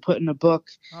you have to put in a book.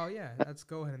 Oh yeah, that's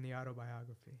going in the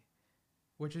autobiography,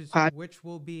 Pod. which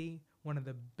will be one of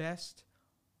the best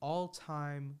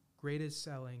all-time greatest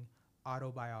selling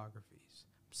autobiographies.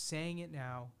 I'm saying it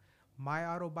now. My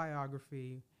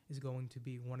autobiography is going to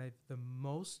be one of the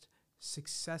most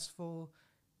successful,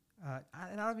 and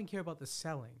I don't even care about the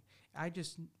selling. I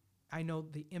know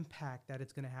the impact that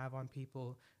it's going to have on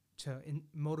people to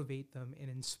motivate them and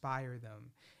inspire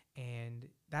them, and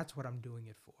that's what I'm doing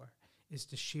it for. Is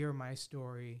to share my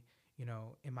story,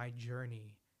 in my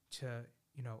journey to,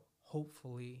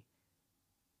 hopefully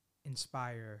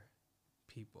inspire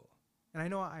people. And I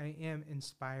know I am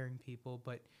inspiring people,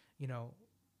 but,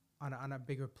 on a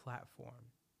bigger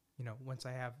platform, once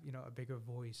I have, a bigger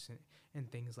voice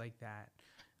and things like that.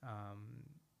 Um,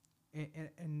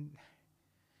 and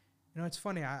it's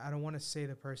funny, I don't want to say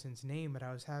the person's name, but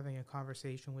I was having a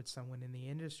conversation with someone in the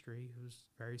industry who's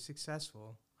very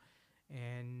successful.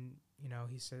 And,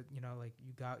 he said, like,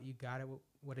 you got it,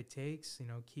 what it takes,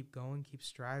 keep going, keep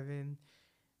striving.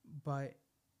 But,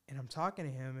 and I'm talking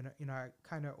to him, and, I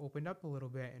kind of opened up a little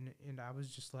bit, and I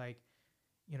was just like,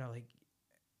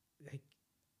 like,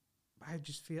 I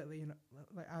just feel,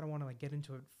 like, I don't want to, like, get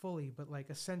into it fully, but, like,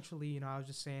 essentially, I was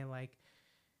just saying, like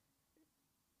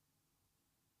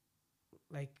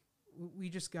we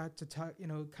just got to talk,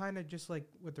 kind of just like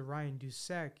with the Ryan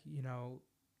Dusek,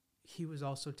 he was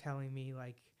also telling me,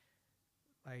 like,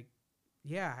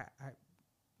 yeah,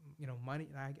 money,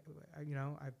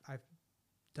 I've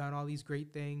done all these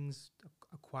great things,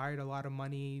 acquired a lot of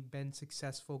money, been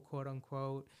successful, quote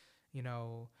unquote, you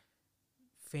know,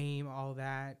 fame, all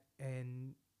that.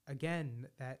 And again,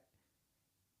 that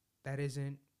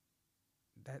isn't,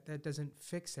 that doesn't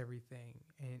fix everything.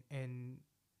 And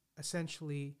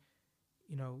essentially,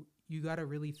 you got to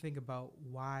really think about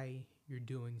why you're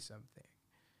doing something.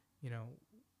 You know,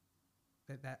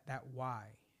 that why,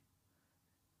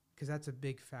 because that's a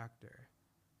big factor.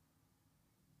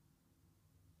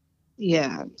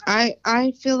 Yeah,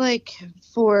 I feel like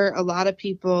for a lot of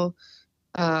people,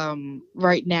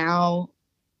 right now,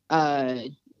 uh,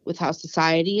 with how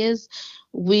society is,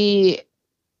 we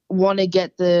want to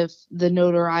get the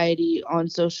notoriety on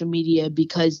social media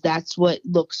because that's what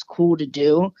looks cool to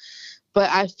do. But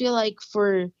I feel like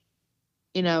for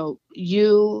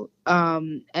you,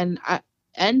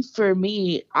 and for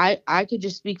me, I could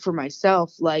just speak for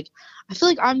myself. Like, I feel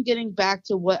like I'm getting back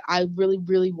to what I really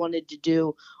really wanted to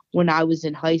do when I was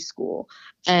in high school.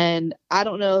 And I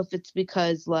don't know if it's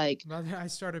because, like, Well, I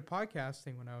started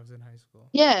podcasting when I was in high school.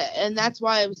 yeah, and that's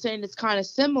why I was saying it's kind of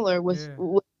similar Yeah.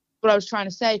 with what I was trying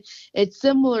to say. It's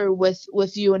similar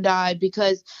with you and I,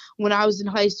 because when I was in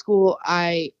high school,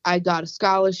 I got a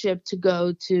scholarship to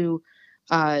go to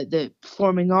the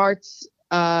performing arts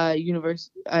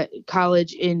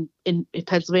college in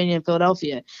Pennsylvania and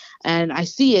Philadelphia, and I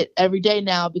see it every day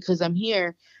now because I'm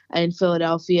here in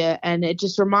Philadelphia, and it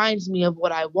just reminds me of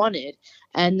what I wanted.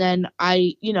 And then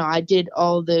I did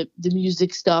all the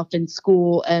music stuff in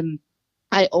school, and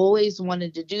I always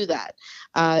wanted to do that.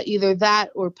 Either that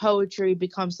or poetry,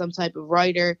 become some type of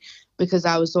writer, because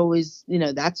I was always,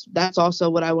 that's also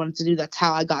what I wanted to do. That's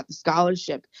how I got the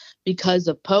scholarship, because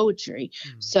of poetry.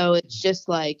 Mm. So it's just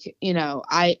like,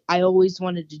 I always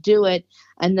wanted to do it.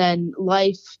 And then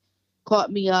life caught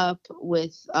me up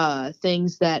with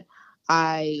things that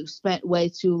I spent way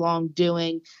too long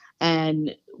doing,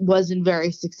 and wasn't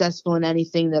very successful in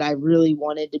anything that I really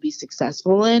wanted to be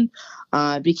successful in.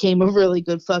 Became a really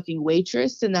good fucking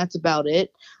waitress, and that's about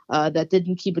it. That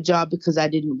didn't keep a job because I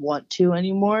didn't want to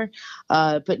anymore.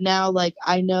 But now, like,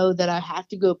 I know that I have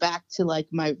to go back to, like,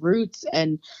 my roots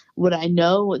and what I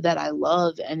know that I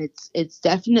love, and it's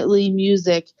definitely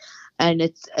music, and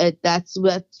that's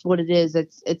what it is.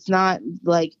 It's not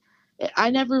like, I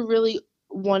never really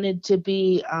wanted to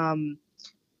be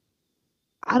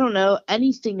I don't know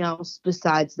anything else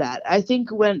besides that. I think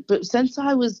but since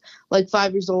I was like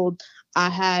 5 years old, I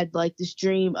had like this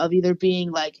dream of either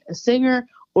being like a singer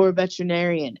or a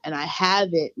veterinarian, and I have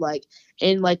it like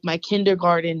in like my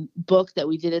kindergarten book that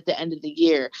we did at the end of the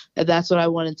year, that that's what I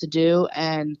wanted to do.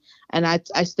 And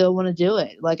I still want to do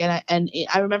it. Like, I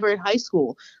remember in high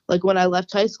school, like when I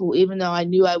left high school, even though I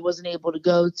knew I wasn't able to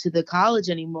go to the college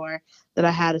anymore that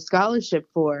I had a scholarship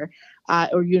for,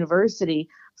 or university,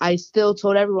 I still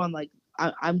told everyone, like,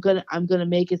 I'm gonna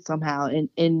make it somehow in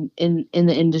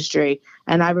the industry.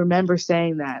 And I remember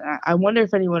saying that. I wonder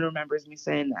if anyone remembers me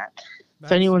saying that. If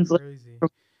That's anyone's listening crazy. from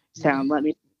You, town, let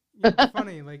me. it's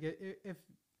funny. Like if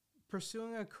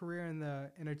pursuing a career in the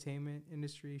entertainment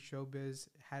industry, showbiz,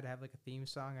 had to have like a theme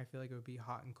song, I feel like it would be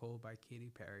 "Hot and Cold" by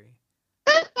Katy Perry.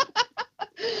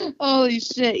 Holy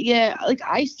shit! Yeah, like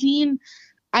I seen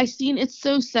it's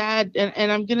so sad,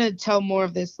 and I'm gonna tell more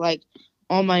of this, like,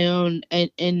 on my own,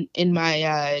 and in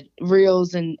my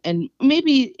reels, and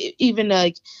maybe even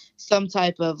like some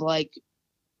type of, like,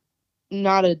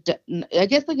 not I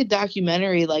guess like a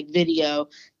documentary, like, video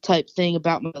type thing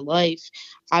about my life.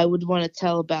 I would want to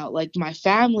tell about, like, my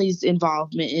family's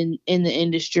involvement in the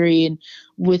industry and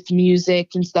with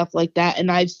music and stuff like that. And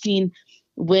I've seen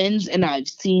wins, and I've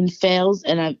seen fails,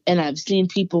 and I've seen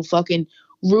people fucking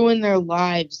ruin their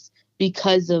lives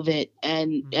because of it,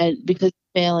 and because of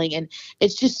failing. And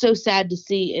it's just so sad to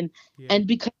see. and Yeah. and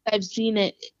because I've seen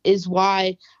it is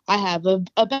why I have a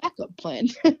backup plan.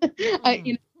 I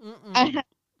you know I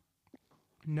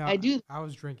No, I do. I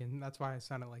was drinking. That's why I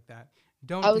sounded like that. I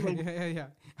Don't. was like, Yeah.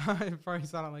 It probably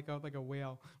sounded like a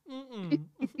whale. Mm-mm.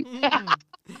 Mm-mm.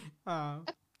 Uh,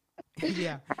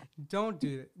 yeah. Don't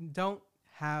do it. Don't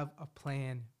have a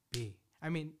plan B. I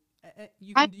mean,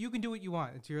 you I can do what you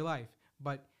want. It's your life,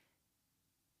 but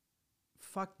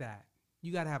fuck that.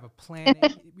 You got to have a plan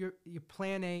A. Your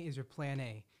plan A is your plan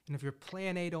A. And if your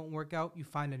plan A don't work out, you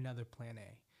find another plan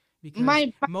A. Because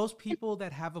my most people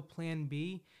that have a plan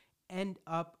B end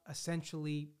up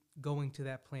essentially going to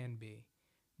that plan B.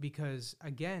 Because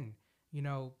again, you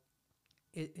know,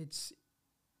 it's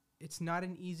not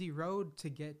an easy road to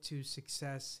get to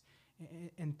success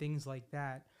and things like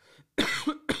that.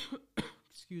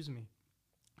 Excuse me.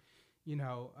 You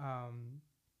know,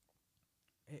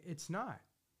 it's not.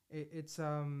 It's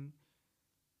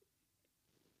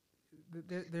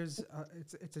there's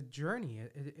it's a journey.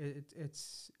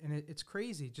 It's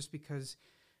crazy just because,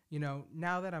 you know,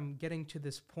 now that I'm getting to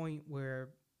this point where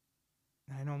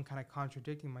I know I'm kind of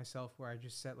contradicting myself, where I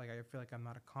just said, like, I feel like I'm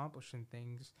not accomplishing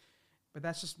things, but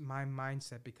that's just my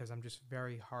mindset because I'm just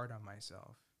very hard on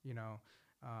myself. you know,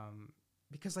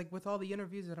 because like with all the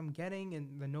interviews that I'm getting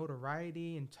and the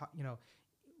notoriety and you know,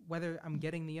 whether I'm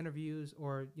getting the interviews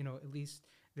or, you know, at least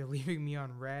they're leaving me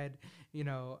on red, you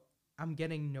know, I'm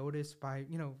getting noticed by,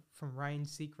 you know, from Ryan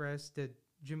Seacrest to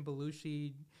Jim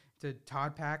Belushi to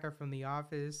Todd Packer from The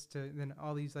Office to then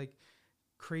all these like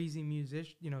crazy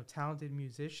talented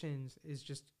musicians is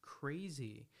just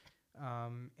crazy.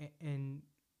 And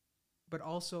but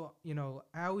also, you know,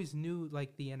 I always knew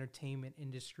like the entertainment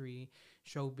industry,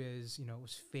 showbiz, you know,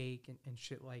 was fake and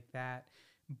shit like that.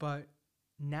 But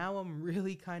now I'm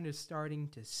really kind of starting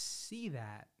to see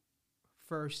that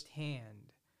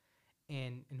firsthand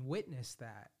and witness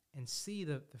that and see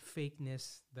the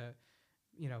fakeness, the,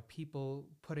 you know, people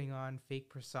putting on fake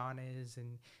personas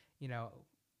and, you know,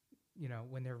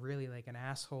 when they're really like an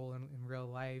asshole in real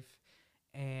life.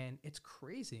 And it's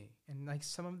crazy. And like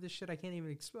some of this shit I can't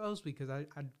even expose because I'd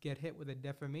get hit with a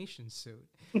defamation suit.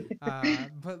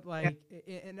 But like,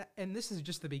 and this is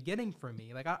just the beginning for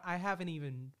me. Like I haven't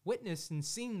even witnessed and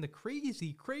seen the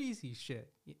crazy, crazy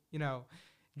shit, you know,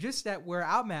 just at where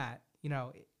I'm at, you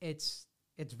know, it's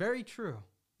very true,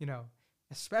 you know,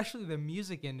 especially the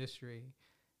music industry,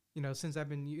 you know, since I've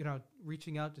been, you know,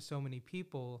 reaching out to so many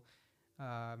people,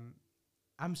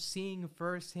 I'm seeing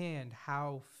firsthand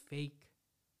how fake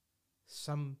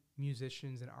some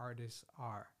musicians and artists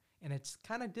are. And it's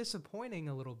kind of disappointing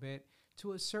a little bit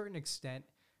to a certain extent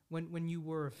when you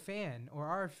were a fan or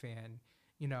are a fan,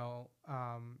 you know,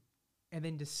 and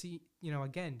then to see, you know,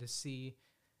 again, to see,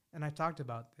 and I talked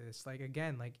about this, like,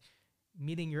 again, like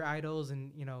meeting your idols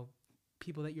and, you know,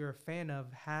 people that you're a fan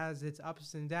of has its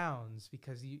ups and downs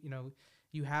because, you know,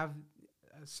 you have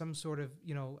some sort of,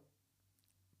 you know,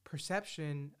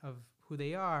 perception of who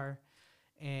they are,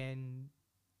 and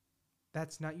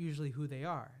that's not usually who they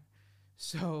are.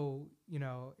 So, you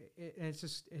know,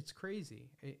 it's crazy.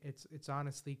 It's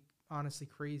honestly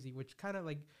crazy, which kind of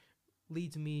like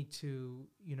leads me to,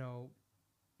 you know,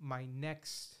 my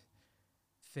next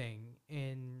thing.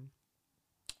 And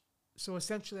so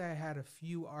essentially I had a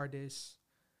few artists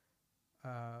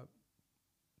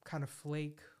kind of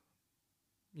flake,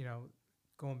 you know,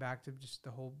 going back to just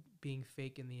the whole being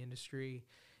fake in the industry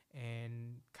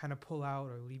and kind of pull out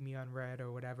or leave me on red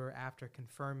or whatever after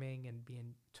confirming and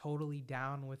being totally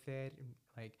down with it and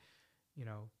like, you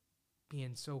know,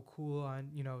 being so cool on,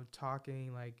 you know,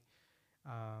 talking like,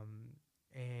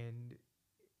 and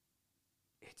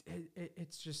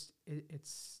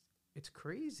it's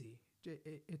crazy.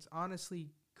 It's honestly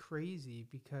crazy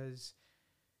because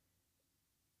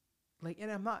like,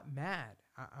 and I'm not mad.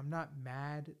 I'm not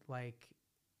mad. Like,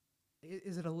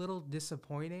 is it a little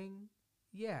disappointing?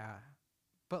 Yeah.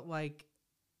 But like,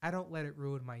 I don't let it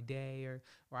ruin my day or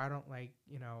I don't like,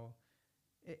 you know,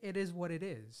 it is what it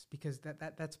is because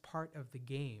that's part of the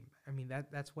game. I mean,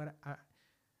 that's what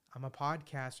I'm a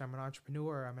podcaster. I'm an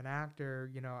entrepreneur. I'm an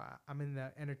actor. You know, I'm in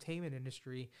the entertainment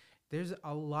industry. There's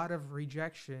a lot of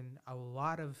rejection, a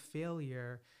lot of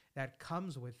failure that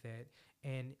comes with it.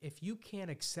 And if you can't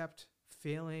accept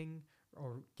failing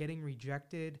or getting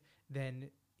rejected, then,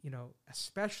 you know,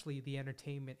 especially the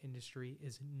entertainment industry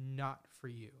is not for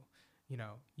you. You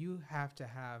know, you have to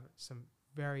have some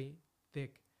very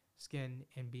thick skin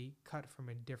and be cut from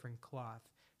a different cloth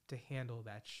to handle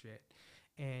that shit.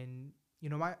 And, you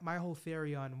know, my whole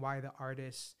theory on why the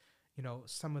artists, you know,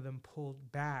 some of them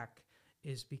pulled back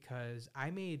is because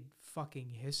I made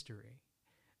fucking history.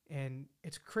 And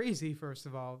it's crazy, first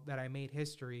of all, that I made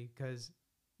history because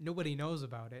nobody knows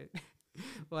about it.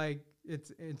 Like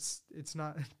it's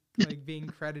not like being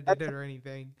credited or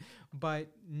anything, but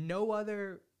no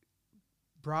other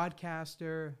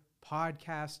broadcaster,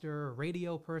 podcaster,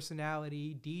 radio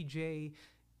personality, DJ,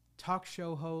 talk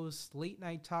show host, late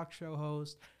night talk show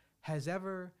host has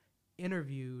ever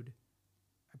interviewed,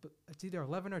 it's either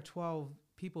 11 or 12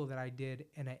 people that I did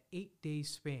in an 8-day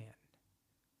span.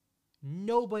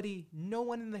 No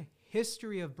one in the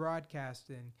history of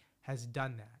broadcasting has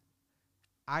done that.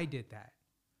 I did that.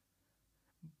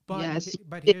 But Yes.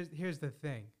 but here's the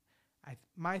thing.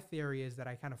 My theory is that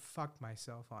I kind of fucked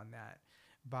myself on that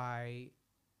by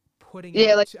putting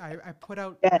Yeah, out like I put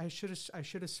out yeah. I should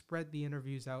have spread the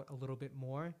interviews out a little bit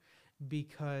more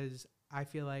because I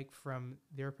feel like from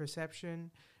their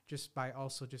perception, just by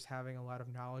also just having a lot of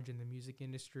knowledge in the music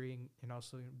industry and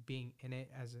also being in it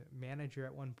as a manager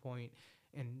at one point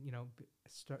and, you know,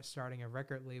 starting a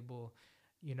record label,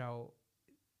 you know,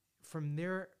 from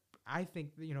there, I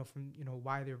think, you know, from, you know,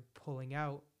 why they're pulling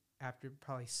out after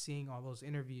probably seeing all those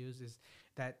interviews is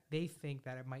that they think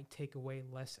that it might take away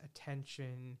less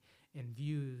attention and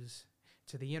views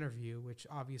to the interview, which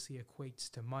obviously equates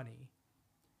to money.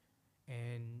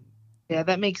 And Yeah,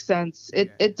 that makes sense. Yeah.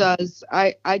 It does.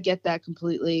 I get that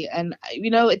completely. And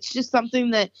it's just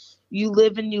something that you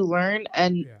live and you learn,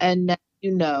 and Yeah.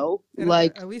 now And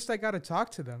like at least I got to talk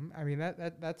to them. I mean,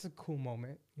 that's a cool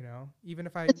moment, even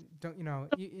if I don't,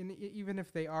 even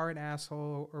if they are an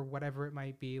asshole or whatever it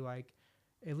might be, like,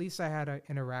 at least I had an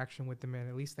interaction with them and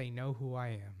at least they know who I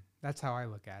am. That's how I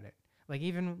look at it. Like,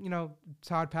 even,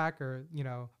 Todd Packer,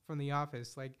 from The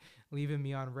Office, like, leaving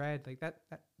me on red, like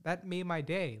that made my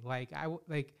day. Like, I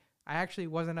actually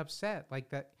wasn't upset like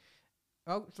that.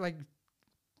 Oh, it's like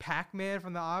Pac-Man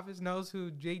from The Office knows who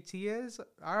JT is.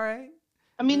 All right.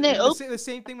 I mean, they open The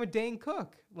same thing with Dane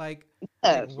Cook. Like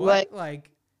like what?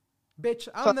 Like, bitch,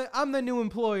 I'm the new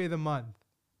employee of the month.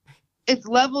 it's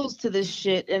levels to this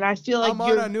shit, and I feel like I'm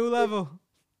on a new level.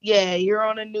 yeah, you're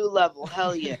on a new level.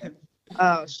 Hell yeah.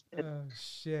 Oh shit. Oh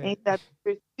shit. Ain't that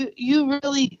you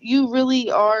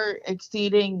really are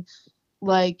exceeding,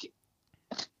 like,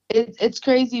 it's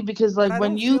crazy because But like I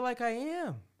when don't you feel like I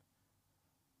am.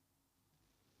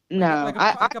 no,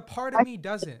 Like a part of I me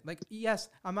doesn't. Like, yes,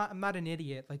 I'm not an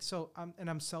idiot. Like, so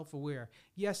I'm self-aware.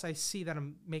 Yes, I see that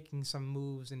I'm making some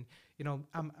moves, and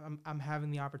I'm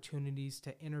having the opportunities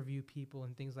to interview people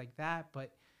and things like that,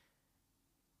 but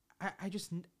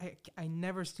I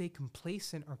never stay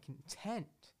complacent or content.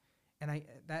 And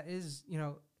that is,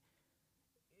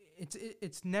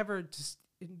 it's never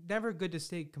good to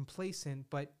stay complacent,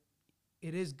 but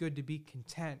it is good to be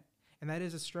content. And that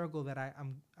is a struggle that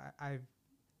I've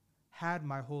had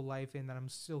my whole life and that I'm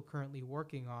still currently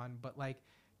working on. But like,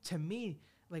 to me,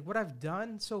 like, what I've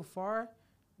done so far,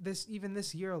 this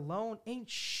year alone, ain't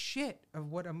shit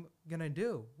of what I'm gonna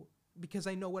do, because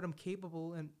I know what I'm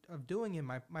capable of doing in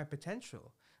my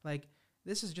potential. Like,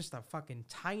 this is just a fucking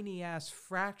tiny ass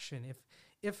fraction.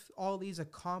 If all these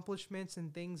accomplishments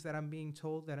and things that I'm being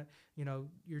told that,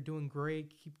 you're doing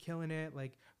great, keep killing it,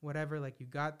 like, whatever, like, you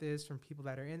got this, from people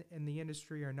that are in the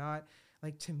industry or not,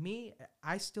 like, to me,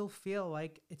 I still feel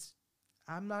like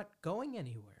I'm not going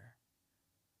anywhere.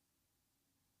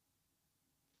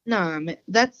 no, I mean,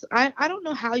 that's I don't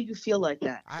know how you feel like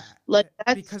that. I Like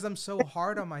that's Because I'm so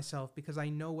hard on myself, because I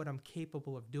know what I'm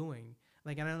capable of doing.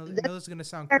 Like, and I know this is gonna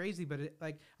sound that's crazy, but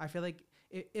like, I feel like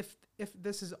if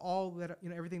this is all that,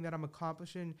 everything that I'm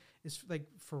accomplishing is like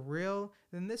for real,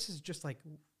 then this is just like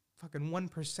fucking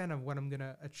 1% of what I'm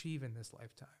gonna achieve in this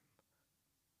lifetime.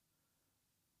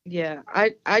 yeah.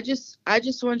 I just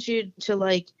want you to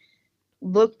like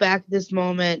look back this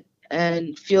moment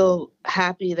and feel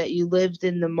happy that you lived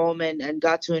in the moment and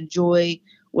got to enjoy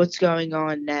what's going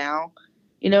on now.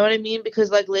 You know what I mean? Because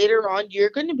like later on, you're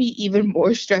going to be even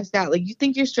more stressed out. Like you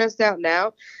think you're stressed out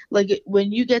now, like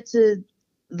when you get to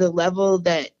the level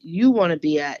that you want to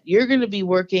be at, you're going to be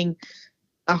working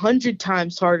 100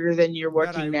 times harder than you're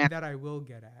working now. That I will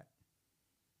get at.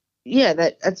 Yeah,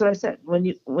 that's what I said. When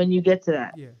you get to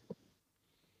that, Yeah.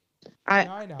 I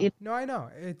No, I know. it, No, I know.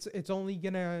 It's only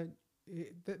gonna.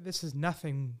 This is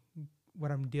nothing.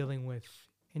 What I'm dealing with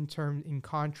in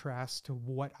contrast to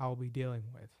what I'll be dealing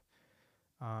with.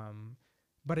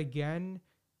 But again,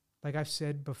 like I've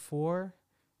said before,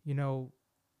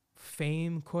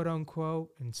 fame, quote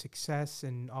unquote, and success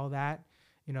and all that,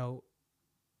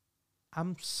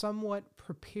 I'm somewhat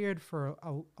prepared for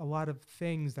a lot of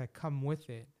things that come with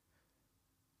it,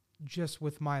 just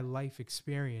with my life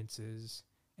experiences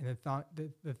and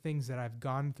the things that I've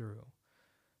gone through.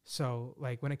 So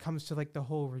like, when it comes to like the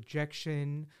whole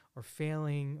rejection or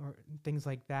failing or things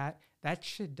like that, that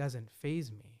shit doesn't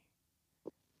faze me.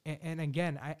 And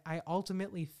again, I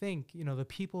ultimately think, the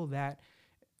people that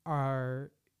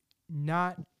are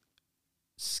not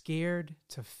scared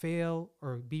to fail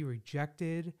or be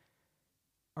rejected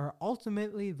are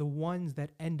ultimately the ones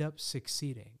that end up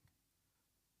succeeding,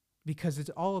 because it's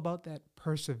all about that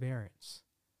perseverance.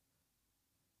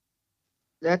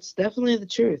 that's definitely the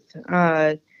truth.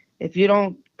 If you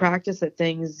don't practice at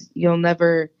things, you'll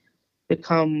never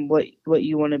become what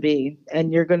you want to be,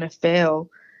 and you're gonna fail,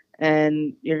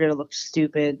 and you're gonna look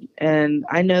stupid. And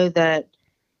I know that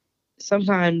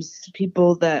sometimes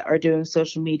people that are doing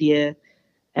social media,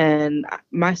 and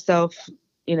myself,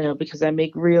 because I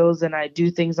make reels and I do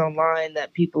things online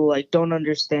that people like don't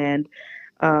understand.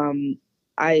 um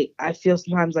I feel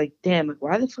sometimes like, damn, like,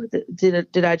 why the fuck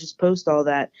did I just post all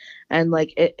that? And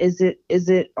like, is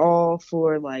it all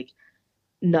for like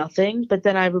nothing? But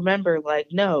then I remember, like,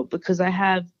 no, because I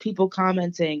have people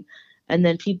commenting, and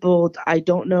then people I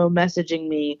don't know messaging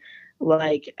me,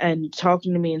 like, and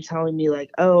talking to me and telling me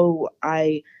like, oh,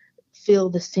 I feel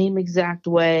the same exact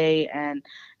way, and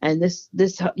this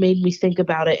made me think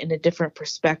about it in a different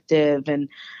perspective.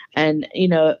 And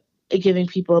giving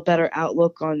people a better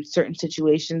outlook on certain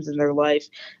situations in their life,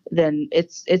 then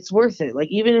it's worth it. Like,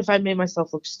 even if I made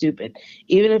myself look stupid,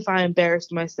 even if I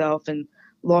embarrassed myself and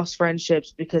lost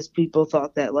friendships because people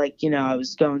thought that, like, I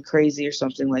was going crazy or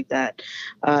something like that.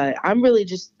 I'm really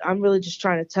just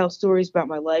trying to tell stories about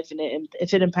my life, and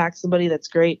if it impacts somebody, that's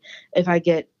great. If I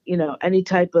get any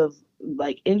type of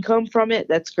like income from it,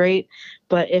 that's great.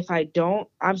 But if I don't,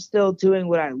 I'm still doing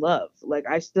what I love. Like,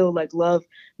 I still like love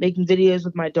making videos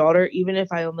with my daughter, even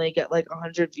if I only get like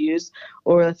 100 views,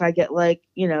 or if I get like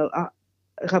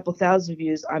a couple thousand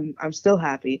views, I'm still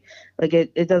happy. Like,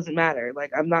 it doesn't matter.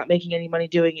 Like, I'm not making any money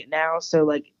doing it now, so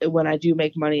like when I do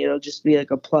make money, it'll just be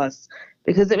like a plus,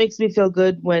 because it makes me feel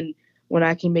good when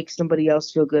I can make somebody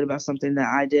else feel good about something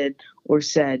that I did or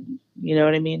said. You know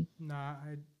what I mean? Nah,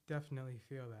 I definitely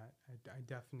feel that. I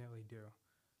definitely do.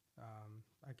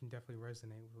 I can definitely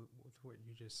resonate with what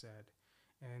you just said.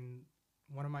 And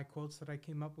one of my quotes that I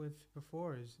came up with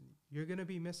before is, "You're going to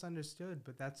be misunderstood,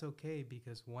 but that's okay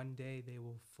because one day they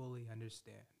will fully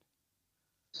understand."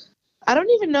 I don't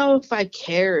even know if I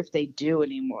care if they do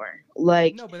anymore.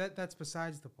 Like, No, but that's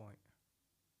besides the point.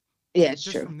 yeah, it's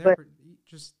Just true. from their, But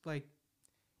just like,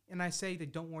 and I say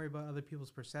that don't worry about other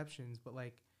people's perceptions, but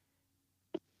like,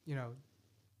 you know,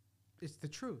 it's the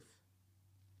truth.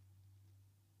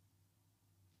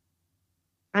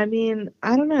 I mean,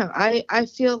 I don't know. I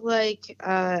feel like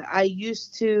I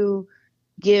used to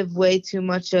give way too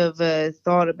much of a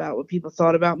thought about what people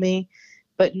thought about me,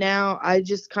 but now I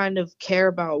just kind of care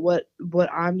about what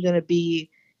I'm gonna be.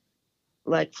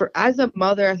 Like, for as a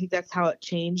mother, I think that's how it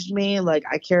changed me. Like,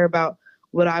 I care about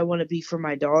what I want to be for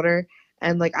my daughter,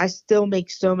 and like I still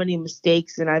make so many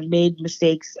mistakes, and I've made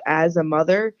mistakes as a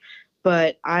mother,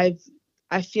 but I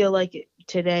feel like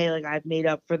today, like, I've made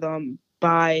up for them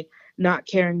by not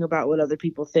caring about what other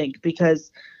people think,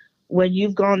 because when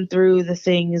you've gone through the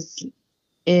things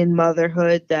in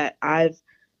motherhood that I've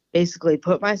basically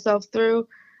put myself through,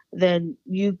 then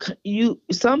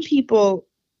some people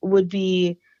would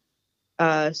be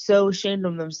so ashamed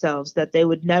of themselves that they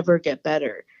would never get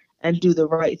better and do the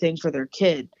right thing for their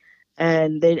kid,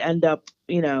 and they'd end up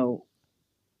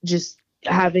just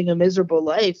having a miserable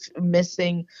life,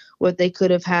 missing what they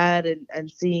could have had,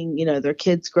 and seeing their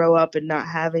kids grow up and not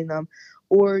having them.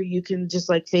 Or you can just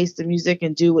like face the music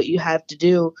and do what you have to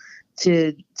do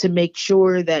to make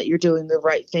sure that you're doing the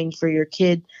right thing for your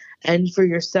kid and for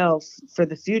yourself for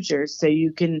the future, so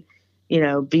you can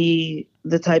be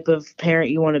the type of parent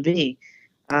you want to be.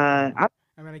 Definitely. I,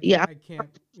 I mean, yeah, I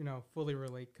can't, fully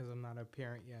relate because I'm not a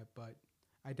parent yet, but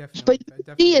but you I can see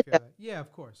definitely it. feel that. Yeah,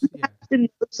 of course. Yeah. To know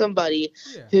somebody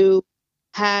Yeah. who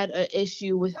had an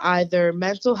issue with either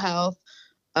mental health,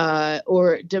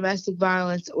 or domestic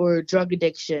violence or drug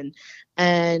addiction,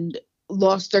 and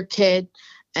lost their kid,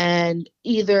 and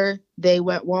either they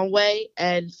went one way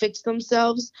and fixed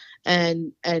themselves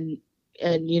and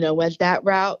went that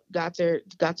route, got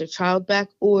their child back,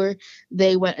 or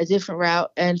they went a different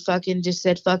route and fucking just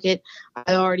said, fuck it,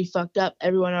 I already fucked up,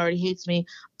 everyone already hates me,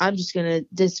 I'm just gonna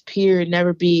disappear and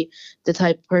never be the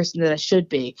type of person that I should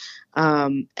be.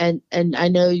 And I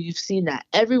know you've seen that.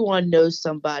 Everyone knows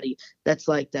somebody that's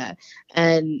like that,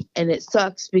 and it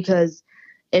sucks, because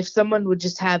if someone would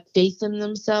just have faith in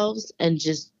themselves and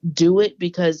just do it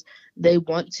because they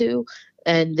want to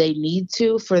and they need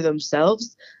to for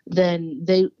themselves, then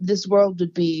this world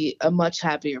would be a much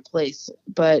happier place.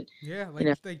 But Yeah, you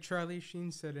know like Charlie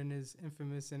Sheen said in his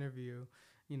infamous interview,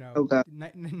 oh god,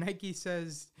 Nike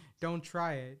says don't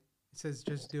try it. It says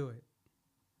just do it.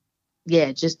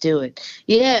 yeah, just do it.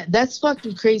 Yeah, that's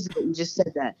fucking crazy that you just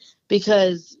said that,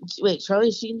 because wait,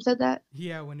 Charlie Sheen said that?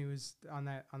 Yeah, when he was on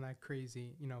that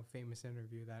crazy, famous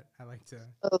interview that I like to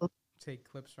Oh, take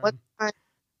clips one from. time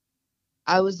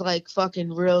I was like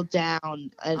fucking real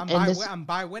down, and this I'm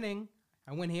by winning.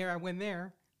 I win here, I win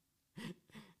there.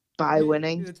 by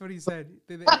winning. That's what he said.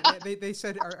 They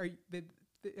said, I think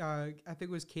it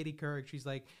was Katie Couric. She's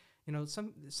like,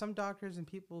 some doctors and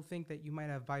people think that you might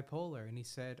have bipolar. And he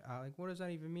said, like, what does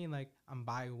that even mean? Like, I'm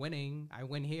by winning. I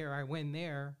win here, I win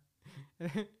there.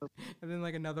 And then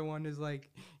like another one is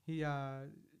like, she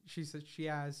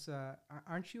asks,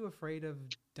 aren't you afraid of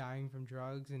dying from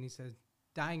drugs? And he says,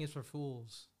 dying is for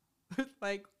fools.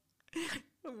 Like,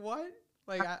 what?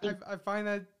 Like, I find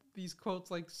that these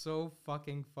quotes like so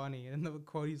fucking funny. And the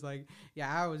quote, he's like,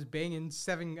 yeah, I was banging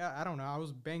I don't know, I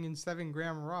was banging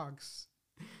 7-gram rocks.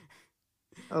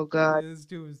 Oh god, This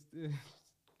dude was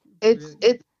it's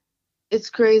it's it's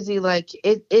crazy. Like,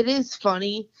 it is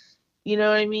funny, you know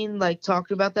what I mean? Like,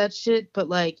 talking about that shit, but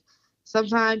like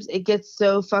sometimes it gets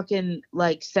so fucking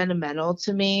like sentimental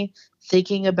to me,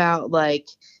 thinking about like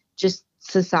just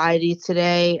society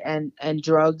today and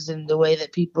drugs and the way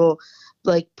that people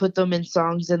like put them in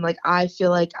songs, and like I feel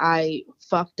like I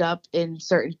fucked up in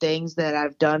certain things that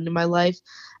I've done in my life,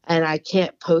 and I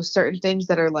can't post certain things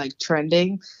that are like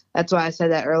trending. That's why I said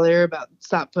that earlier about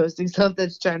stop posting stuff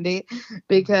that's trendy,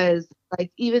 because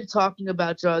like even talking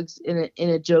about drugs in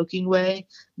a joking way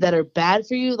that are bad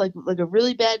for you, like a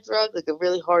really bad drug, like a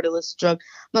really hard illicit drug.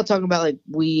 I'm not talking about like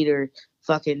weed or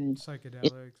fucking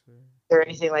Psychedelics or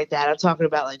anything like that. I'm talking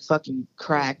about like fucking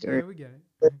crack yeah, or we get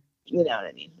it. you know what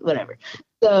I mean, whatever.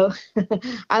 So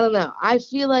I don't know. I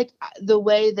feel like the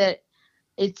way that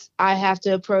I have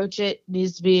to approach it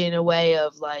needs to be in a way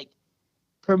of like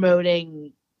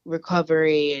promoting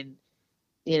recovery and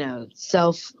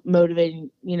self motivating,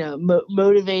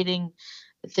 motivating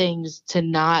things to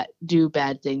not do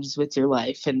bad things with your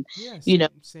life, and Yeah, you know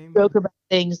same. joke about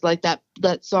things like that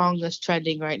song that's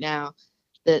trending right now,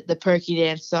 the perky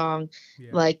dance song. Yeah.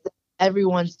 Like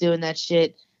everyone's doing that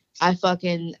shit. I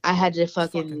had to It's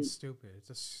fucking fucking stupid.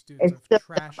 It's it's a so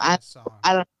trash dumb. ass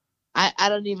song. I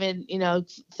don't even,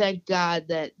 thank God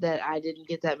that I didn't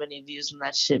get that many views on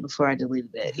that shit before I deleted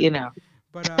it.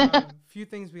 But a few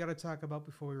things we got to talk about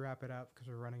before we wrap it up because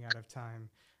we're running out of time.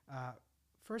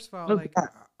 First of all, Oh, like, God.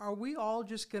 are we all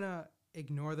just gonna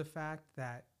ignore the fact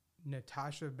that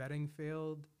Natasha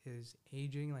Bedingfield is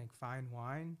aging like fine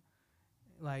wine?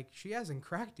 Like, she hasn't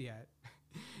cracked yet,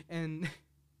 and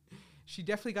she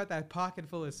definitely got that pocket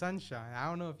full of sunshine. I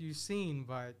don't know if you've seen,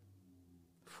 but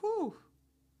whew.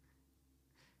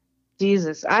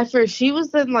 Jesus, she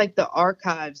was in like the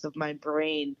archives of my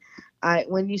brain.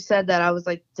 When you said that, I was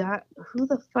like, who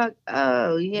the fuck?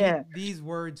 Oh yeah, These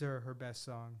words are her best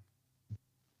song.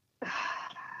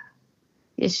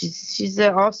 yeah. She's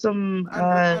an awesome.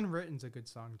 Unwritten's a good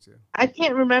song too. I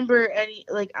can't remember any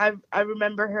like I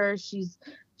remember her.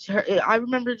 I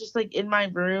remember just like in my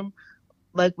room,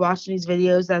 like watching these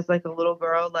videos as like a little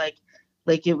girl, like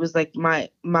it was like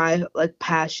my like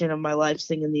passion of my life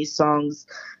singing these songs.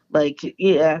 Like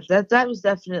yeah, that was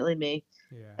definitely me.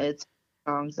 Yeah. It's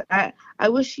songs. I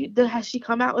wish has she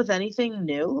come out with anything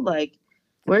new? Like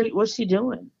what's she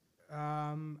doing?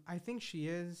 I think she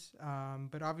is,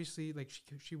 but obviously, like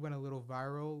she went a little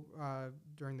viral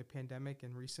during the pandemic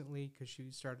and recently because she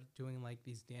started doing like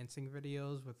these dancing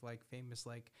videos with like famous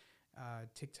like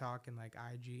TikTok and like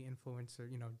IG influencer,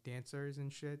 dancers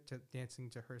and shit, dancing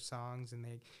to her songs, and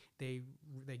they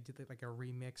did like a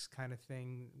remix kind of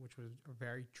thing, which was a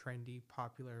very trendy,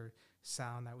 popular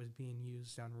sound that was being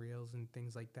used on reels and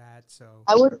things like that. So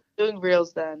I was doing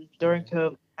reels then during yeah,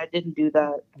 COVID. I didn't do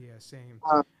that. yeah, same.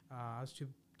 Um, I was too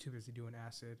busy doing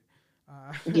acid,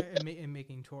 yeah, and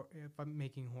making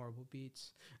horrible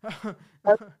beats. I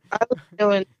was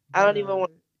doing. I But don't even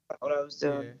want to know what I was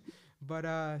doing. yeah,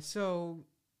 but so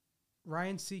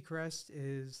Ryan Seacrest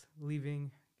is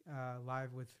leaving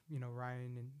live with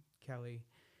Ryan and Kelly,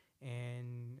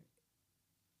 and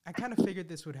I kind of figured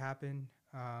this would happen.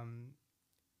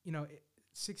 You know,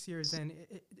 6 years in,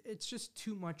 it's just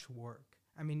too much work.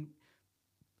 I mean,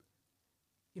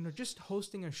 just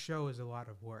hosting a show is a lot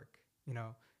of work.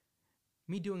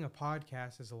 Me doing a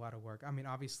podcast is a lot of work. I mean,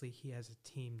 obviously he has a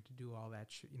team to do all that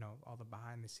shit, all the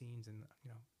behind the scenes and,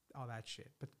 all that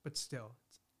shit. But still,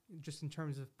 just in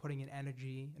terms of putting in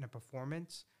energy in a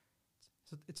performance,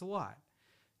 it's a lot.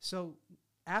 So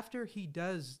after he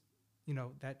does,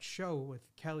 that show with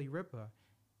Kelly Ripa,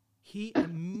 he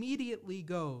immediately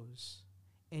goes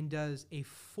and does a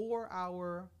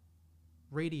 4-hour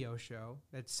radio show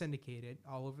that's syndicated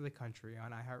all over the country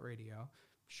on iHeartRadio.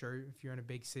 Sure, if you're in a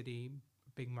big city,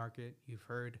 big market, you've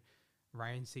heard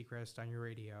Ryan Seacrest on your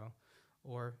radio,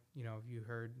 or if you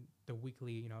heard the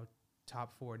weekly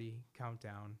top 40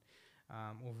 countdown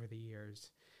over the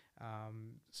years.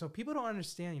 So people don't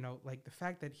understand like the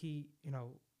fact that he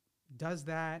does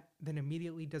that, then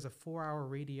immediately does a 4-hour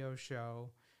radio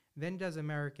show, then does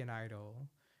American Idol,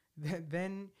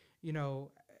 then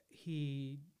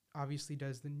he obviously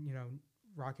does the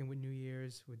Rockin' with New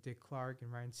Year's with Dick Clark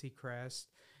and Ryan Seacrest.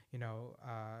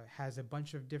 Has a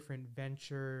bunch of different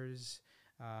ventures.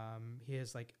 He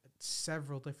has like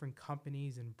several different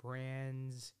companies and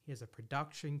brands. He has a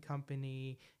production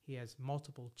company. He has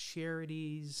multiple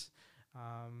charities.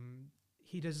 And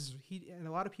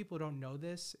a lot of people don't know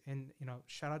this. And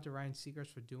shout out to Ryan Seacrest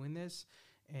for doing this.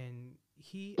 And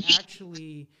he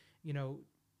actually,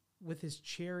 with his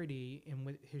charity and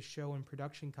with his show and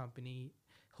production company,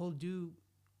 he'll do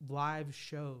live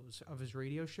shows of his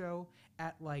radio show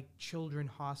at like children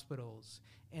hospitals,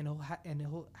 and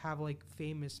he'll have like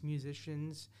famous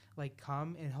musicians like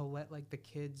come, and he'll let like the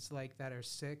kids like that are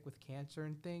sick with cancer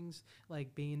and things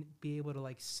like be able to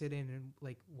like sit in and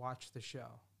like watch the show.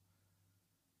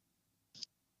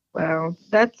 Wow,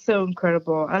 that's so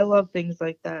incredible. I love things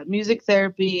like that. Music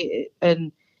therapy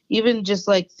and even just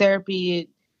like therapy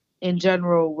in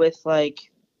general with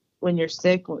like when you're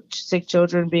sick, sick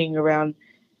children, being around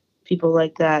people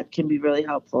like that can be really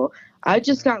helpful. I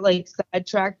just got like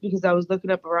sidetracked because I was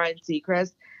looking up Ryan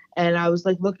Seacrest, and I was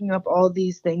like looking up all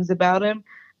these things about him,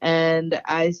 and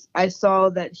I saw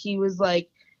that he was like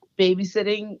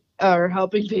babysitting or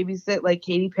helping babysit like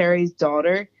Katy Perry's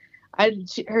daughter.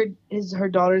 Her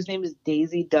daughter's name is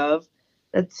Daisy Dove.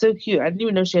 That's so cute. I didn't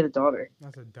even know she had a daughter.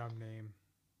 That's a dumb name.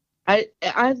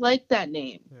 I like that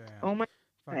name. Yeah. Oh my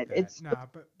Fuck god. that. It's Nah,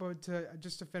 but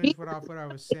just to finish what I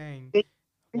was saying.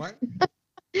 What?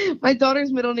 my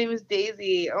daughter's middle name is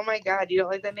Daisy. Oh my god, you don't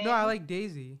like that No, name? I like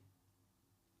Daisy.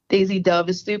 Daisy Dove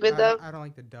is stupid though. I don't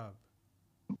like the dub.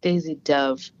 Daisy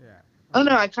Dove. Yeah. Oh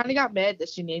no, I kind of got mad that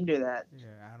she named her that. Yeah,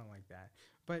 I don't like that.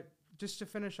 But just to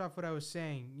finish off what I was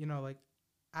saying, you know, like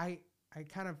I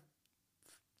kind of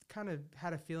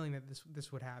had a feeling that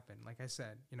this would happen. Like I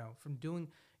said, you know, from doing,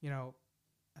 you know,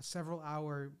 a several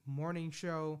hour morning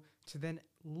show to then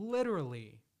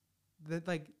literally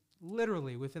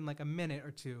within like a minute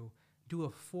or two do a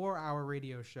 4-hour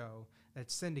radio show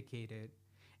that's syndicated,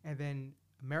 and then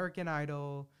American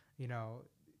Idol,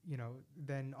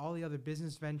 then all the other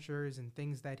business ventures and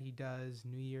things that he does,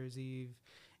 New Year's Eve,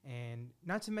 and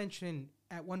not to mention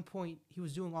at one point he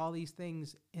was doing all these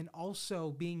things and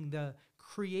also being the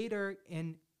creator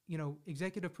and, you know,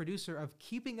 executive producer of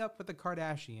Keeping Up with the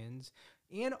Kardashians,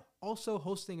 and also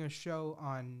hosting a show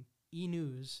on E!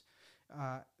 News,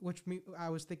 I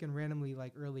was thinking randomly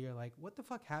like earlier, like what the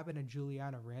fuck happened to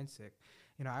Juliana Rancic?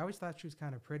 You know, I always thought she was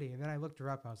kind of pretty, and then I looked her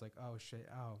up. I was like, oh shit,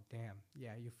 oh damn,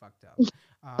 yeah, you fucked up.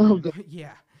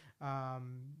 Yeah,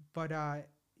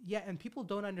 yeah, and people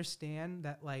don't understand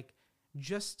that, like,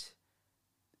 just,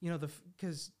 you know,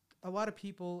 because a lot of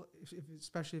people,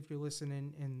 especially if you're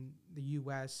listening in the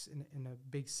U.S. in a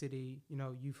big city, you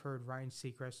know, you've heard Ryan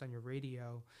Seacrest on your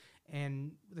radio.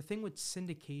 And the thing with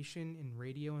syndication in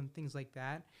radio and things like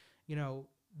that, you know,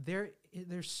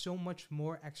 there's so much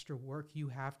more extra work you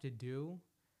have to do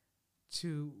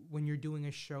when you're doing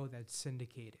a show that's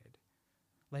syndicated.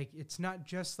 Like, it's not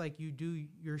just like you do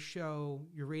your show,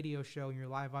 your radio show, and you're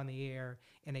live on the air,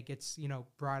 and it gets, you know,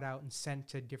 brought out and sent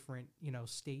to different, you know,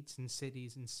 states and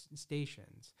cities and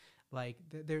stations. Like,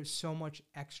 there's so much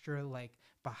extra, like,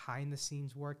 behind the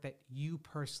scenes work that you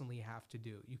personally have to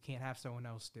do. You can't have someone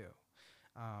else do.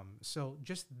 So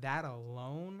just that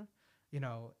alone, you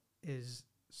know, is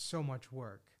so much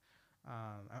work.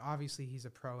 Obviously, he's a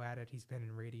pro at it. He's been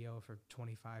in radio for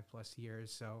 25 plus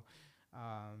years. So,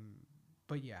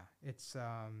 but yeah, it's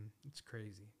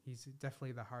crazy. He's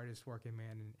definitely the hardest working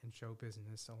man in show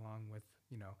business, along with,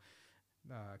 you know,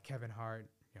 Kevin Hart,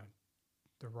 you know,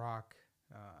 The Rock.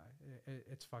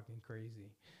 It's fucking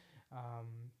crazy.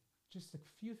 Just a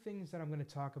few things that I'm going to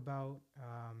talk about.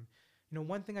 You know,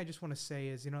 one thing I just want to say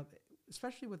is, you know,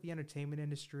 especially with the entertainment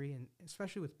industry and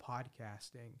especially with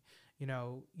podcasting, you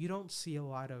know, you don't see a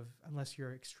lot of, unless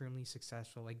you're extremely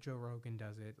successful, like Joe Rogan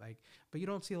does it, like, but you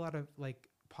don't see a lot of like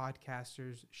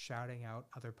podcasters shouting out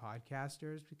other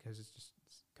podcasters because it's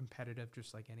competitive,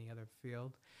 just like any other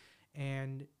field.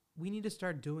 And we need to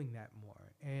start doing that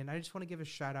more. And I just want to give a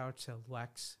shout out to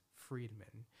Lex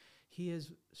Friedman. He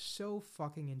is so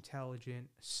fucking intelligent,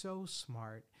 so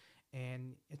smart.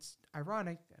 And it's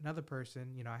ironic, another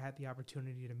person, you know, I had the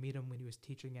opportunity to meet him when he was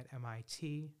teaching at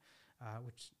MIT,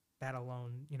 which that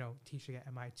alone, you know, teaching at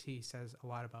MIT says a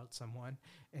lot about someone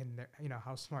and, you know,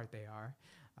 how smart they are.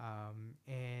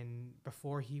 And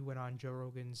before he went on Joe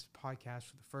Rogan's podcast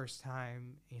for the first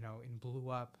time, you know, and blew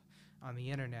up on the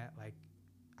internet, like,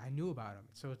 I knew about him.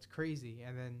 So it's crazy.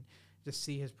 And then just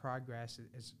see his progress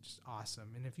is just awesome.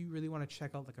 And if you really want to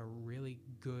check out like a really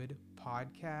good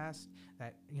podcast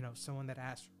that, you know, someone that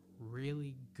asks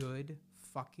really good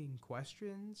fucking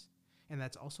questions and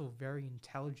that's also very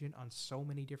intelligent on so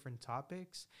many different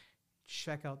topics,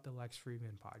 check out the Lex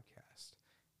Friedman podcast.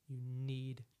 You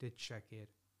need to check it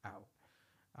out.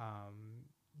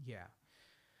 Yeah.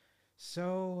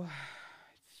 So I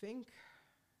think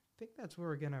that's where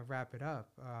we're going to wrap it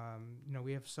up. You know,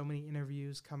 we have so many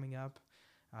interviews coming up.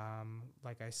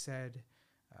 Like I said,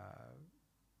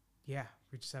 yeah,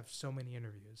 we just have so many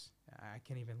interviews. I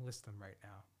can't even list them right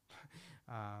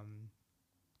now,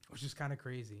 which is kind of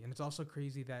crazy. And it's also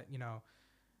crazy that, you know,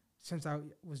 since I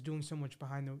was doing so much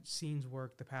behind the scenes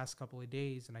work the past couple of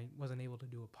days and I wasn't able to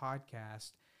do a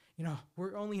podcast,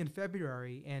 we're only in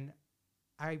February, and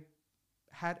I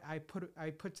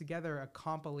put together a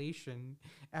compilation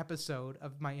episode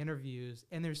of my interviews,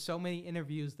 and there's so many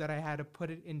interviews that I had to put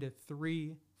it into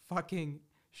 3 fucking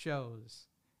shows,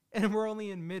 and we're only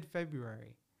in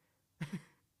mid-February.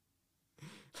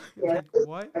 Yeah, Like,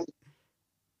 what? it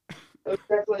was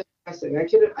definitely interesting.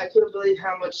 I couldn't believe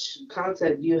how much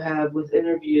content you have with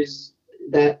interviews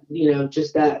that,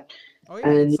 just that. Oh yeah,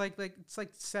 And it's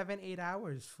like 7-8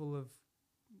 hours full of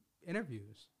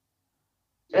interviews.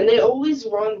 and they always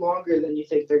run longer than you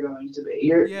think they're going to be.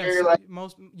 You're like,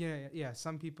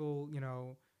 Some people,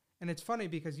 and it's funny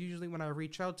because usually when I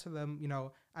reach out to them,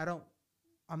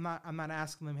 I'm not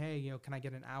asking them, hey, can I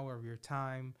get an hour of your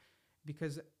time?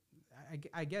 Because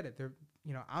I get it.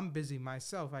 I'm busy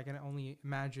myself. I can only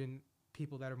imagine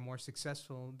people that are more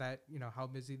successful, that, how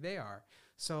busy they are.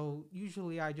 So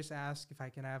usually I just ask if I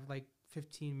can have like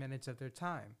 15 minutes of their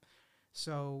time.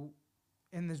 So,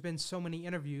 and there's been so many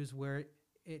interviews where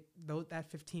that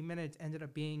 15 minutes ended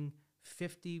up being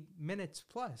 50 minutes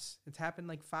plus. It's happened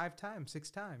like 5 times,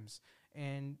 6 times.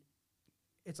 And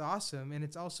it's awesome. And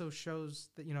it also shows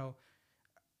that,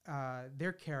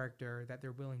 their character, that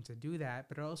they're willing to do that.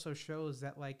 But it also shows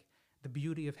that, like, the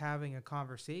beauty of having a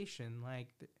conversation, like,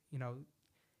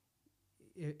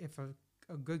 if a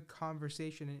good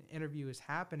conversation and interview is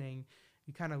happening,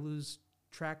 you kind of lose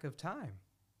track of time.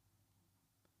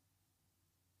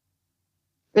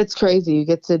 it's crazy. You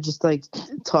get to just like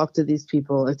talk to these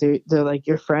people like they're like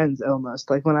your friends almost.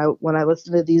 Like when I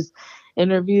listen to these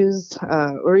interviews,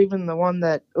 or even the one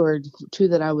that or 2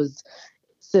 that I was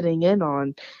sitting in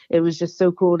on, it was just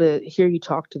so cool to hear you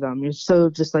talk to them. You're so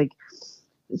just like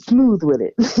smooth with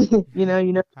it. I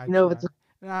It's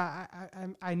try.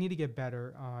 I need to get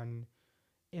better on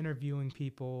interviewing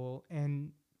people,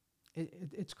 and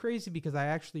it's crazy because I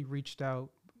actually reached out.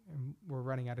 And we're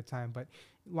running out of time, but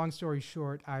long story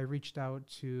short, I reached out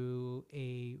to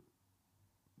a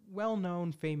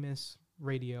well-known, famous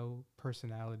radio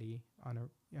personality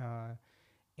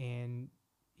and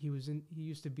he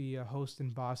used to be a host in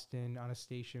Boston on a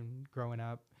station growing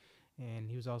up, and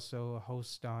he was also a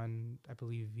host on, I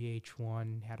believe,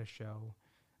 VH1, had a show.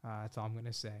 That's all I'm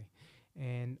gonna say.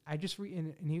 And I just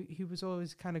and he was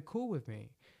always kind of cool with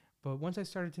me. But once I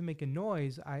started to make a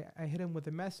noise, I hit him with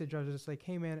a message. I was just like,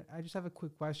 hey man, I just have a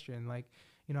quick question. Like,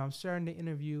 I'm starting to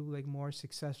interview like more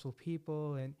successful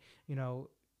people, and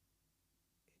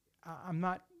I'm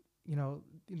not,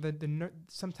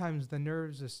 sometimes the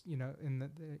nerves is, and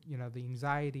the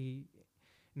anxiety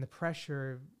and the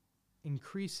pressure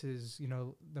increases,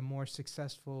 the more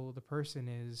successful the person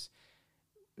is,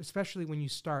 especially when you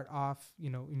start off,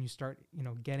 when you start,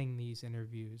 getting these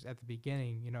interviews at the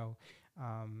beginning,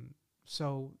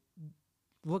 so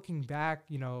looking back,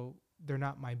 they're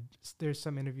not there's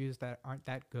some interviews that aren't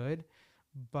that good,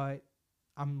 but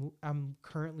I'm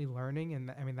currently learning, and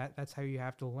I mean that's how you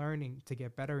have to learn and to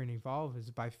get better and evolve,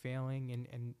 is by failing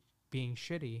and being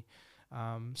shitty.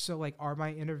 So like, are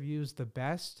my interviews the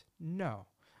best? No,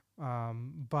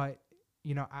 but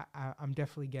I'm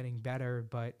definitely getting better.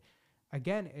 But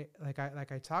again, like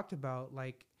I talked about,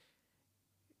 like,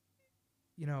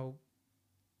 you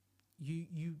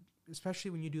especially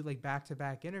when you do like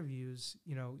back-to-back interviews,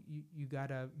 you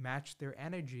gotta match their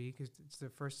energy, because it's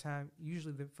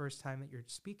usually the first time that you're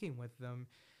speaking with them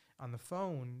on the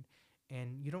phone,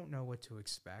 and you don't know what to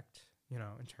expect,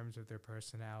 in terms of their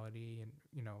personality and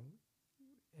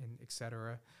and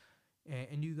etc.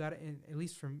 And you gotta, at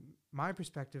least from my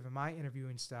perspective and my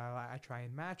interviewing style, I try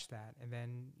and match that, and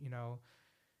then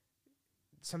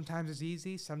sometimes it's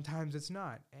easy, sometimes it's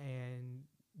not, and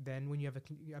then when you have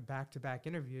a back-to-back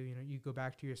interview, you go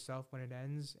back to yourself when it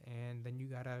ends, and then you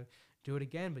gotta do it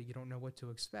again, but you don't know what to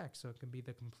expect, so it can be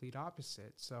the complete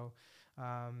opposite. So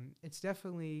it's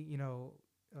definitely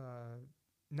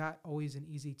not always an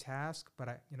easy task, but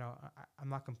I'm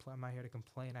not I'm not here to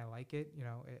complain. I like it.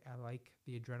 I like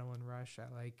the adrenaline rush. I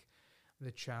like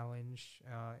the challenge,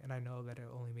 and I know that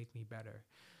it'll only make me better.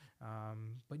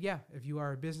 But yeah, if you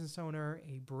are a business owner,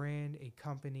 a brand, a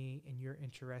company, and you're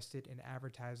interested in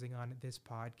advertising on this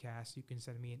podcast, you can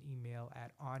send me an email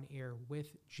at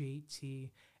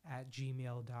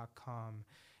onairwithjt@gmail.com.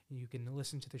 You can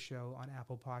listen to the show on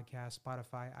Apple Podcasts,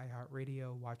 Spotify,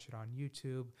 iHeartRadio, watch it on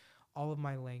YouTube. All of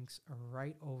my links are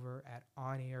right over at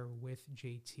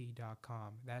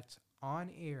onairwithjt.com. That's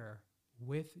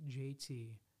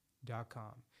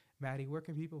onairwithjt.com. Maddie, where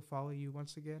can people follow you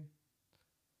once again?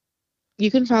 You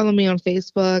can follow me on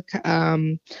Facebook.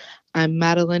 I'm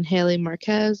Madeline Haley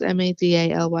Marquez,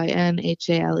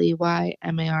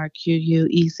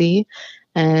 MaDalynHaleyMarquez.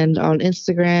 And on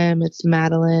Instagram, it's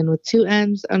Madeline with 2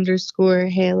 N's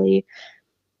 _ Haley.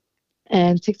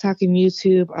 And TikTok and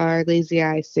YouTube are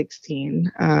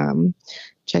LazyEye16.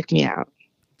 Check me out.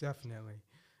 Definitely.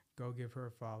 Go give her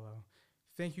a follow.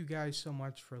 Thank you guys so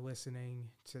much for listening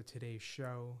to today's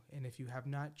show. And if you have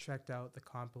not checked out the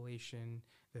compilation,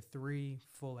 the 3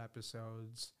 full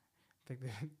episodes, I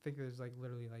think there's like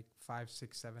literally like 5,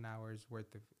 6, 7 hours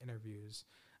worth of interviews.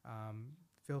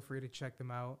 Feel free to check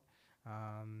them out,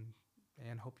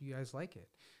 and hope you guys like it.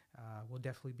 We'll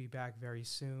definitely be back very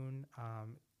soon.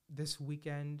 This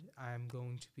weekend, I'm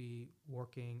going to be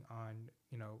working on,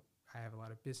 I have a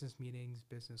lot of business meetings,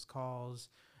 business calls,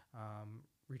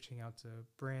 reaching out to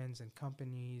brands and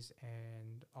companies,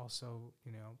 and also,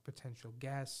 potential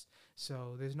guests.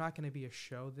 So there's not going to be a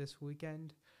show this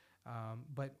weekend,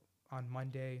 but on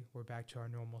Monday, we're back to our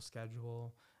normal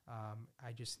schedule.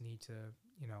 I just need to,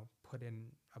 put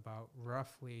in about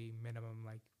roughly minimum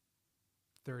like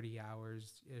 30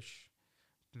 hours-ish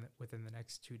within the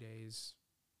next 2 days.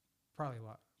 Probably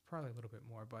a little bit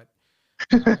more, but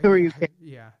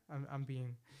I'm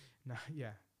being, no,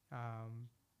 yeah.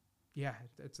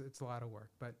 It's a lot of work,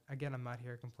 but again, I'm not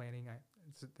here complaining.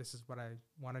 This is what I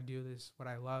want to do. This is what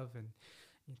I love, and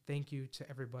thank you to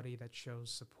everybody that shows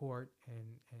support,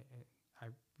 and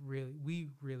we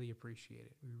really appreciate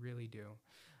it. We really do.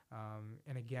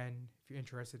 And again, if you're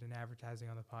interested in advertising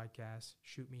on the podcast,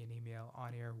 shoot me an email,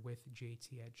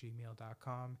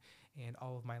 OnAirWithJT@gmail.com. And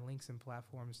all of my links and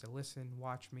platforms to listen,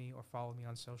 watch me, or follow me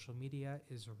on social media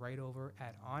is right over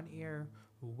at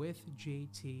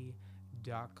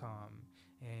OnAirWithJT.com.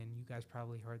 And you guys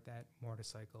probably heard that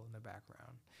motorcycle in the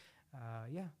background.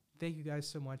 Thank you guys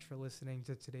so much for listening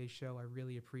to today's show. I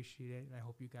really appreciate it, and I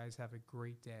hope you guys have a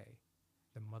great day.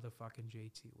 The motherfucking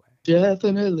JT way.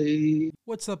 Definitely.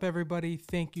 What's up, everybody?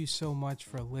 Thank you so much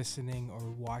for listening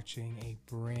or watching a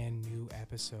brand new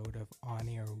episode of On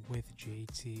Air with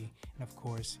JT. And of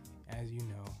course, as you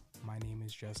know, my name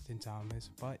is Justin Thomas,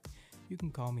 but you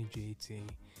can call me JT.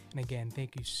 And again,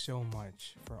 thank you so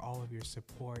much for all of your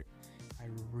support. I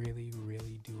really,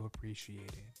 really do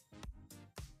appreciate it.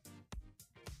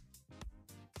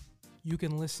 You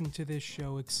can listen to this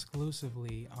show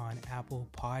exclusively on Apple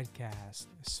Podcasts,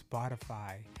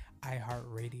 Spotify,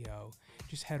 iHeartRadio.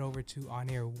 Just head over to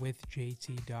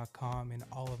OnAirWithJT.com, and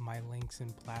all of my links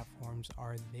and platforms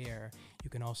are there. You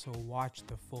can also watch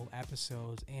the full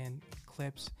episodes and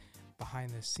clips, behind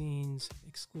the scenes,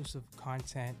 exclusive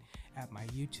content at my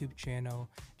YouTube channel.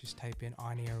 Just type in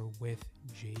On Air with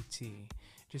JT.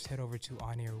 Just head over to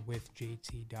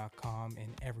OnAirWithJT.com,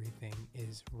 and everything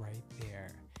is right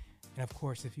there. And of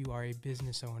course, if you are a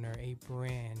business owner, a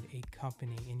brand, a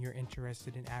company, and you're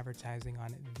interested in advertising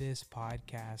on this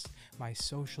podcast, my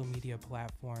social media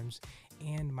platforms,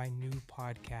 and my new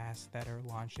podcasts that are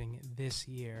launching this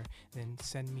year, then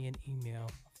send me an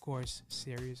email. Of course,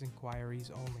 serious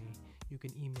inquiries only. You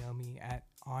can email me at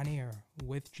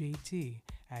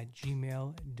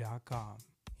onairwithjt@gmail.com.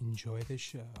 Enjoy the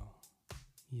show.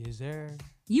 Yes, sir.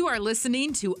 You are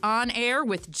listening to On Air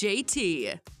with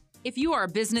JT. If you are a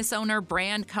business owner,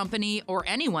 brand, company, or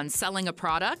anyone selling a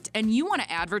product and you want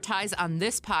to advertise on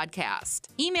this podcast,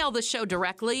 email the show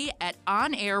directly at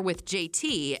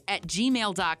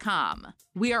onairwithjt@gmail.com.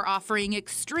 We are offering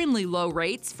extremely low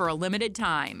rates for a limited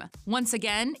time. Once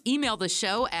again, email the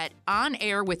show at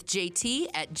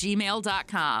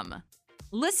onairwithjt@gmail.com.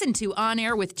 Listen to On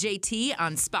Air with JT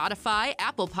on Spotify,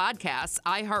 Apple Podcasts,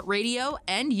 iHeartRadio,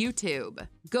 and YouTube.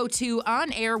 Go to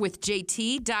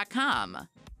onairwithjt.com.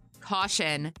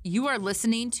 Caution, you are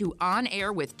listening to On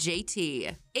Air with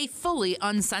JT, a fully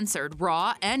uncensored,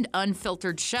 raw, and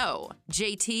unfiltered show.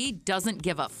 JT doesn't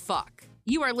give a fuck.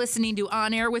 You are listening to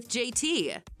On Air with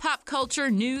JT. Pop culture,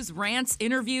 news, rants,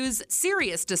 interviews,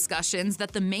 serious discussions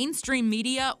that the mainstream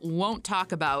media won't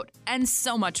talk about, and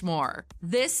so much more.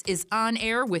 This is On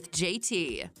Air with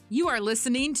JT. You are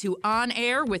listening to On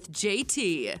Air with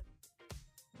JT.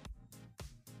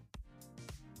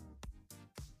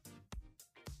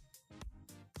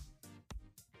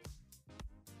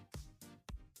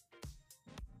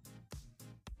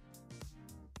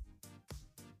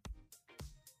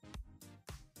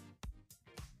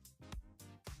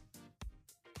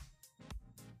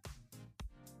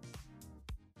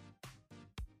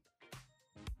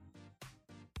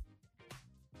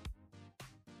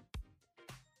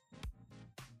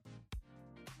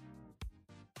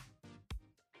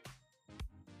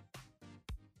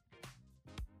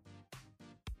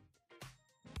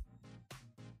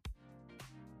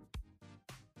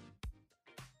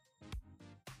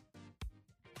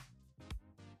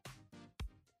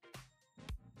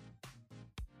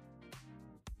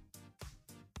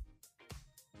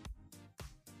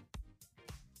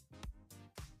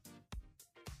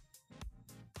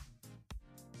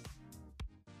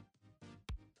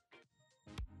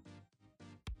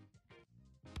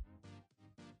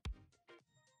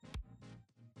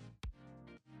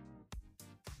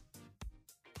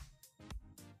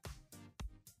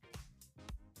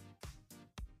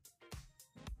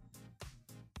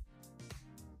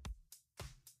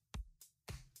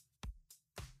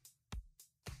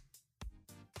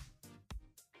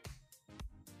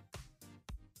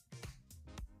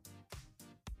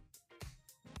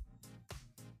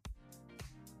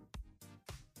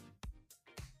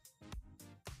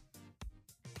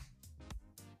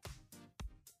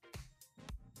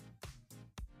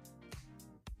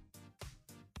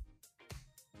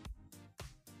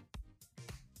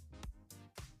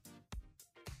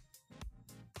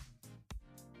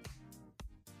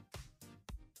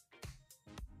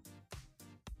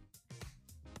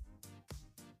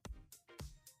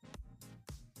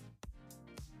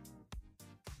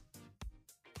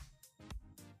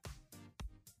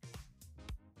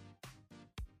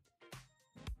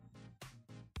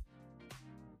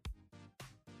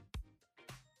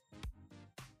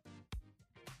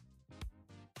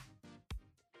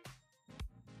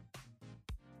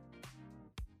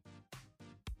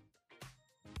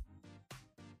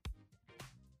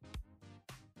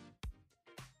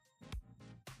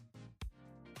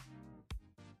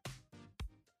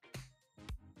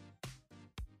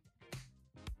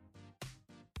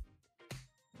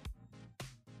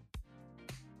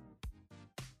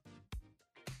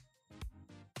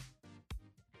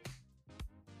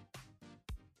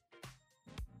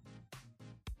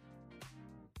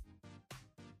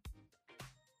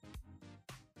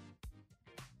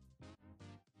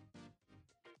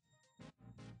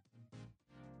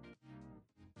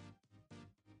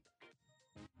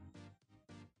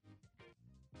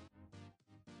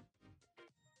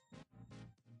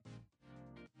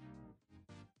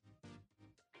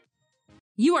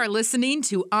 You are listening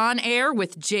to On Air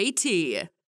with JT.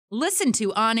 Listen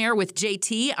to On Air with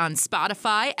JT on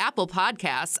Spotify, Apple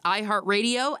Podcasts,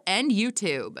 iHeartRadio, and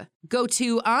YouTube. Go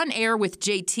to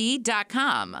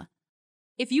OnAirWithJT.com.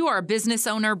 If you are a business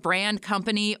owner, brand,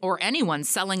 company, or anyone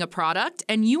selling a product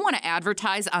and you want to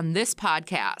advertise on this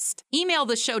podcast, email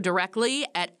the show directly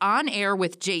at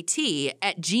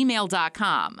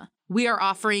onairwithjt@gmail.com. We are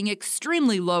offering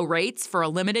extremely low rates for a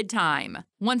limited time.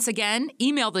 Once again,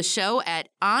 email the show at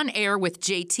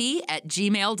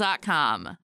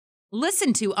onairwithjt@gmail.com.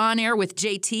 Listen to On Air with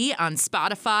JT on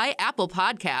Spotify, Apple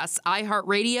Podcasts,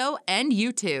 iHeartRadio, and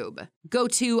YouTube. Go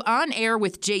to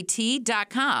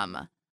OnAirWithJT.com.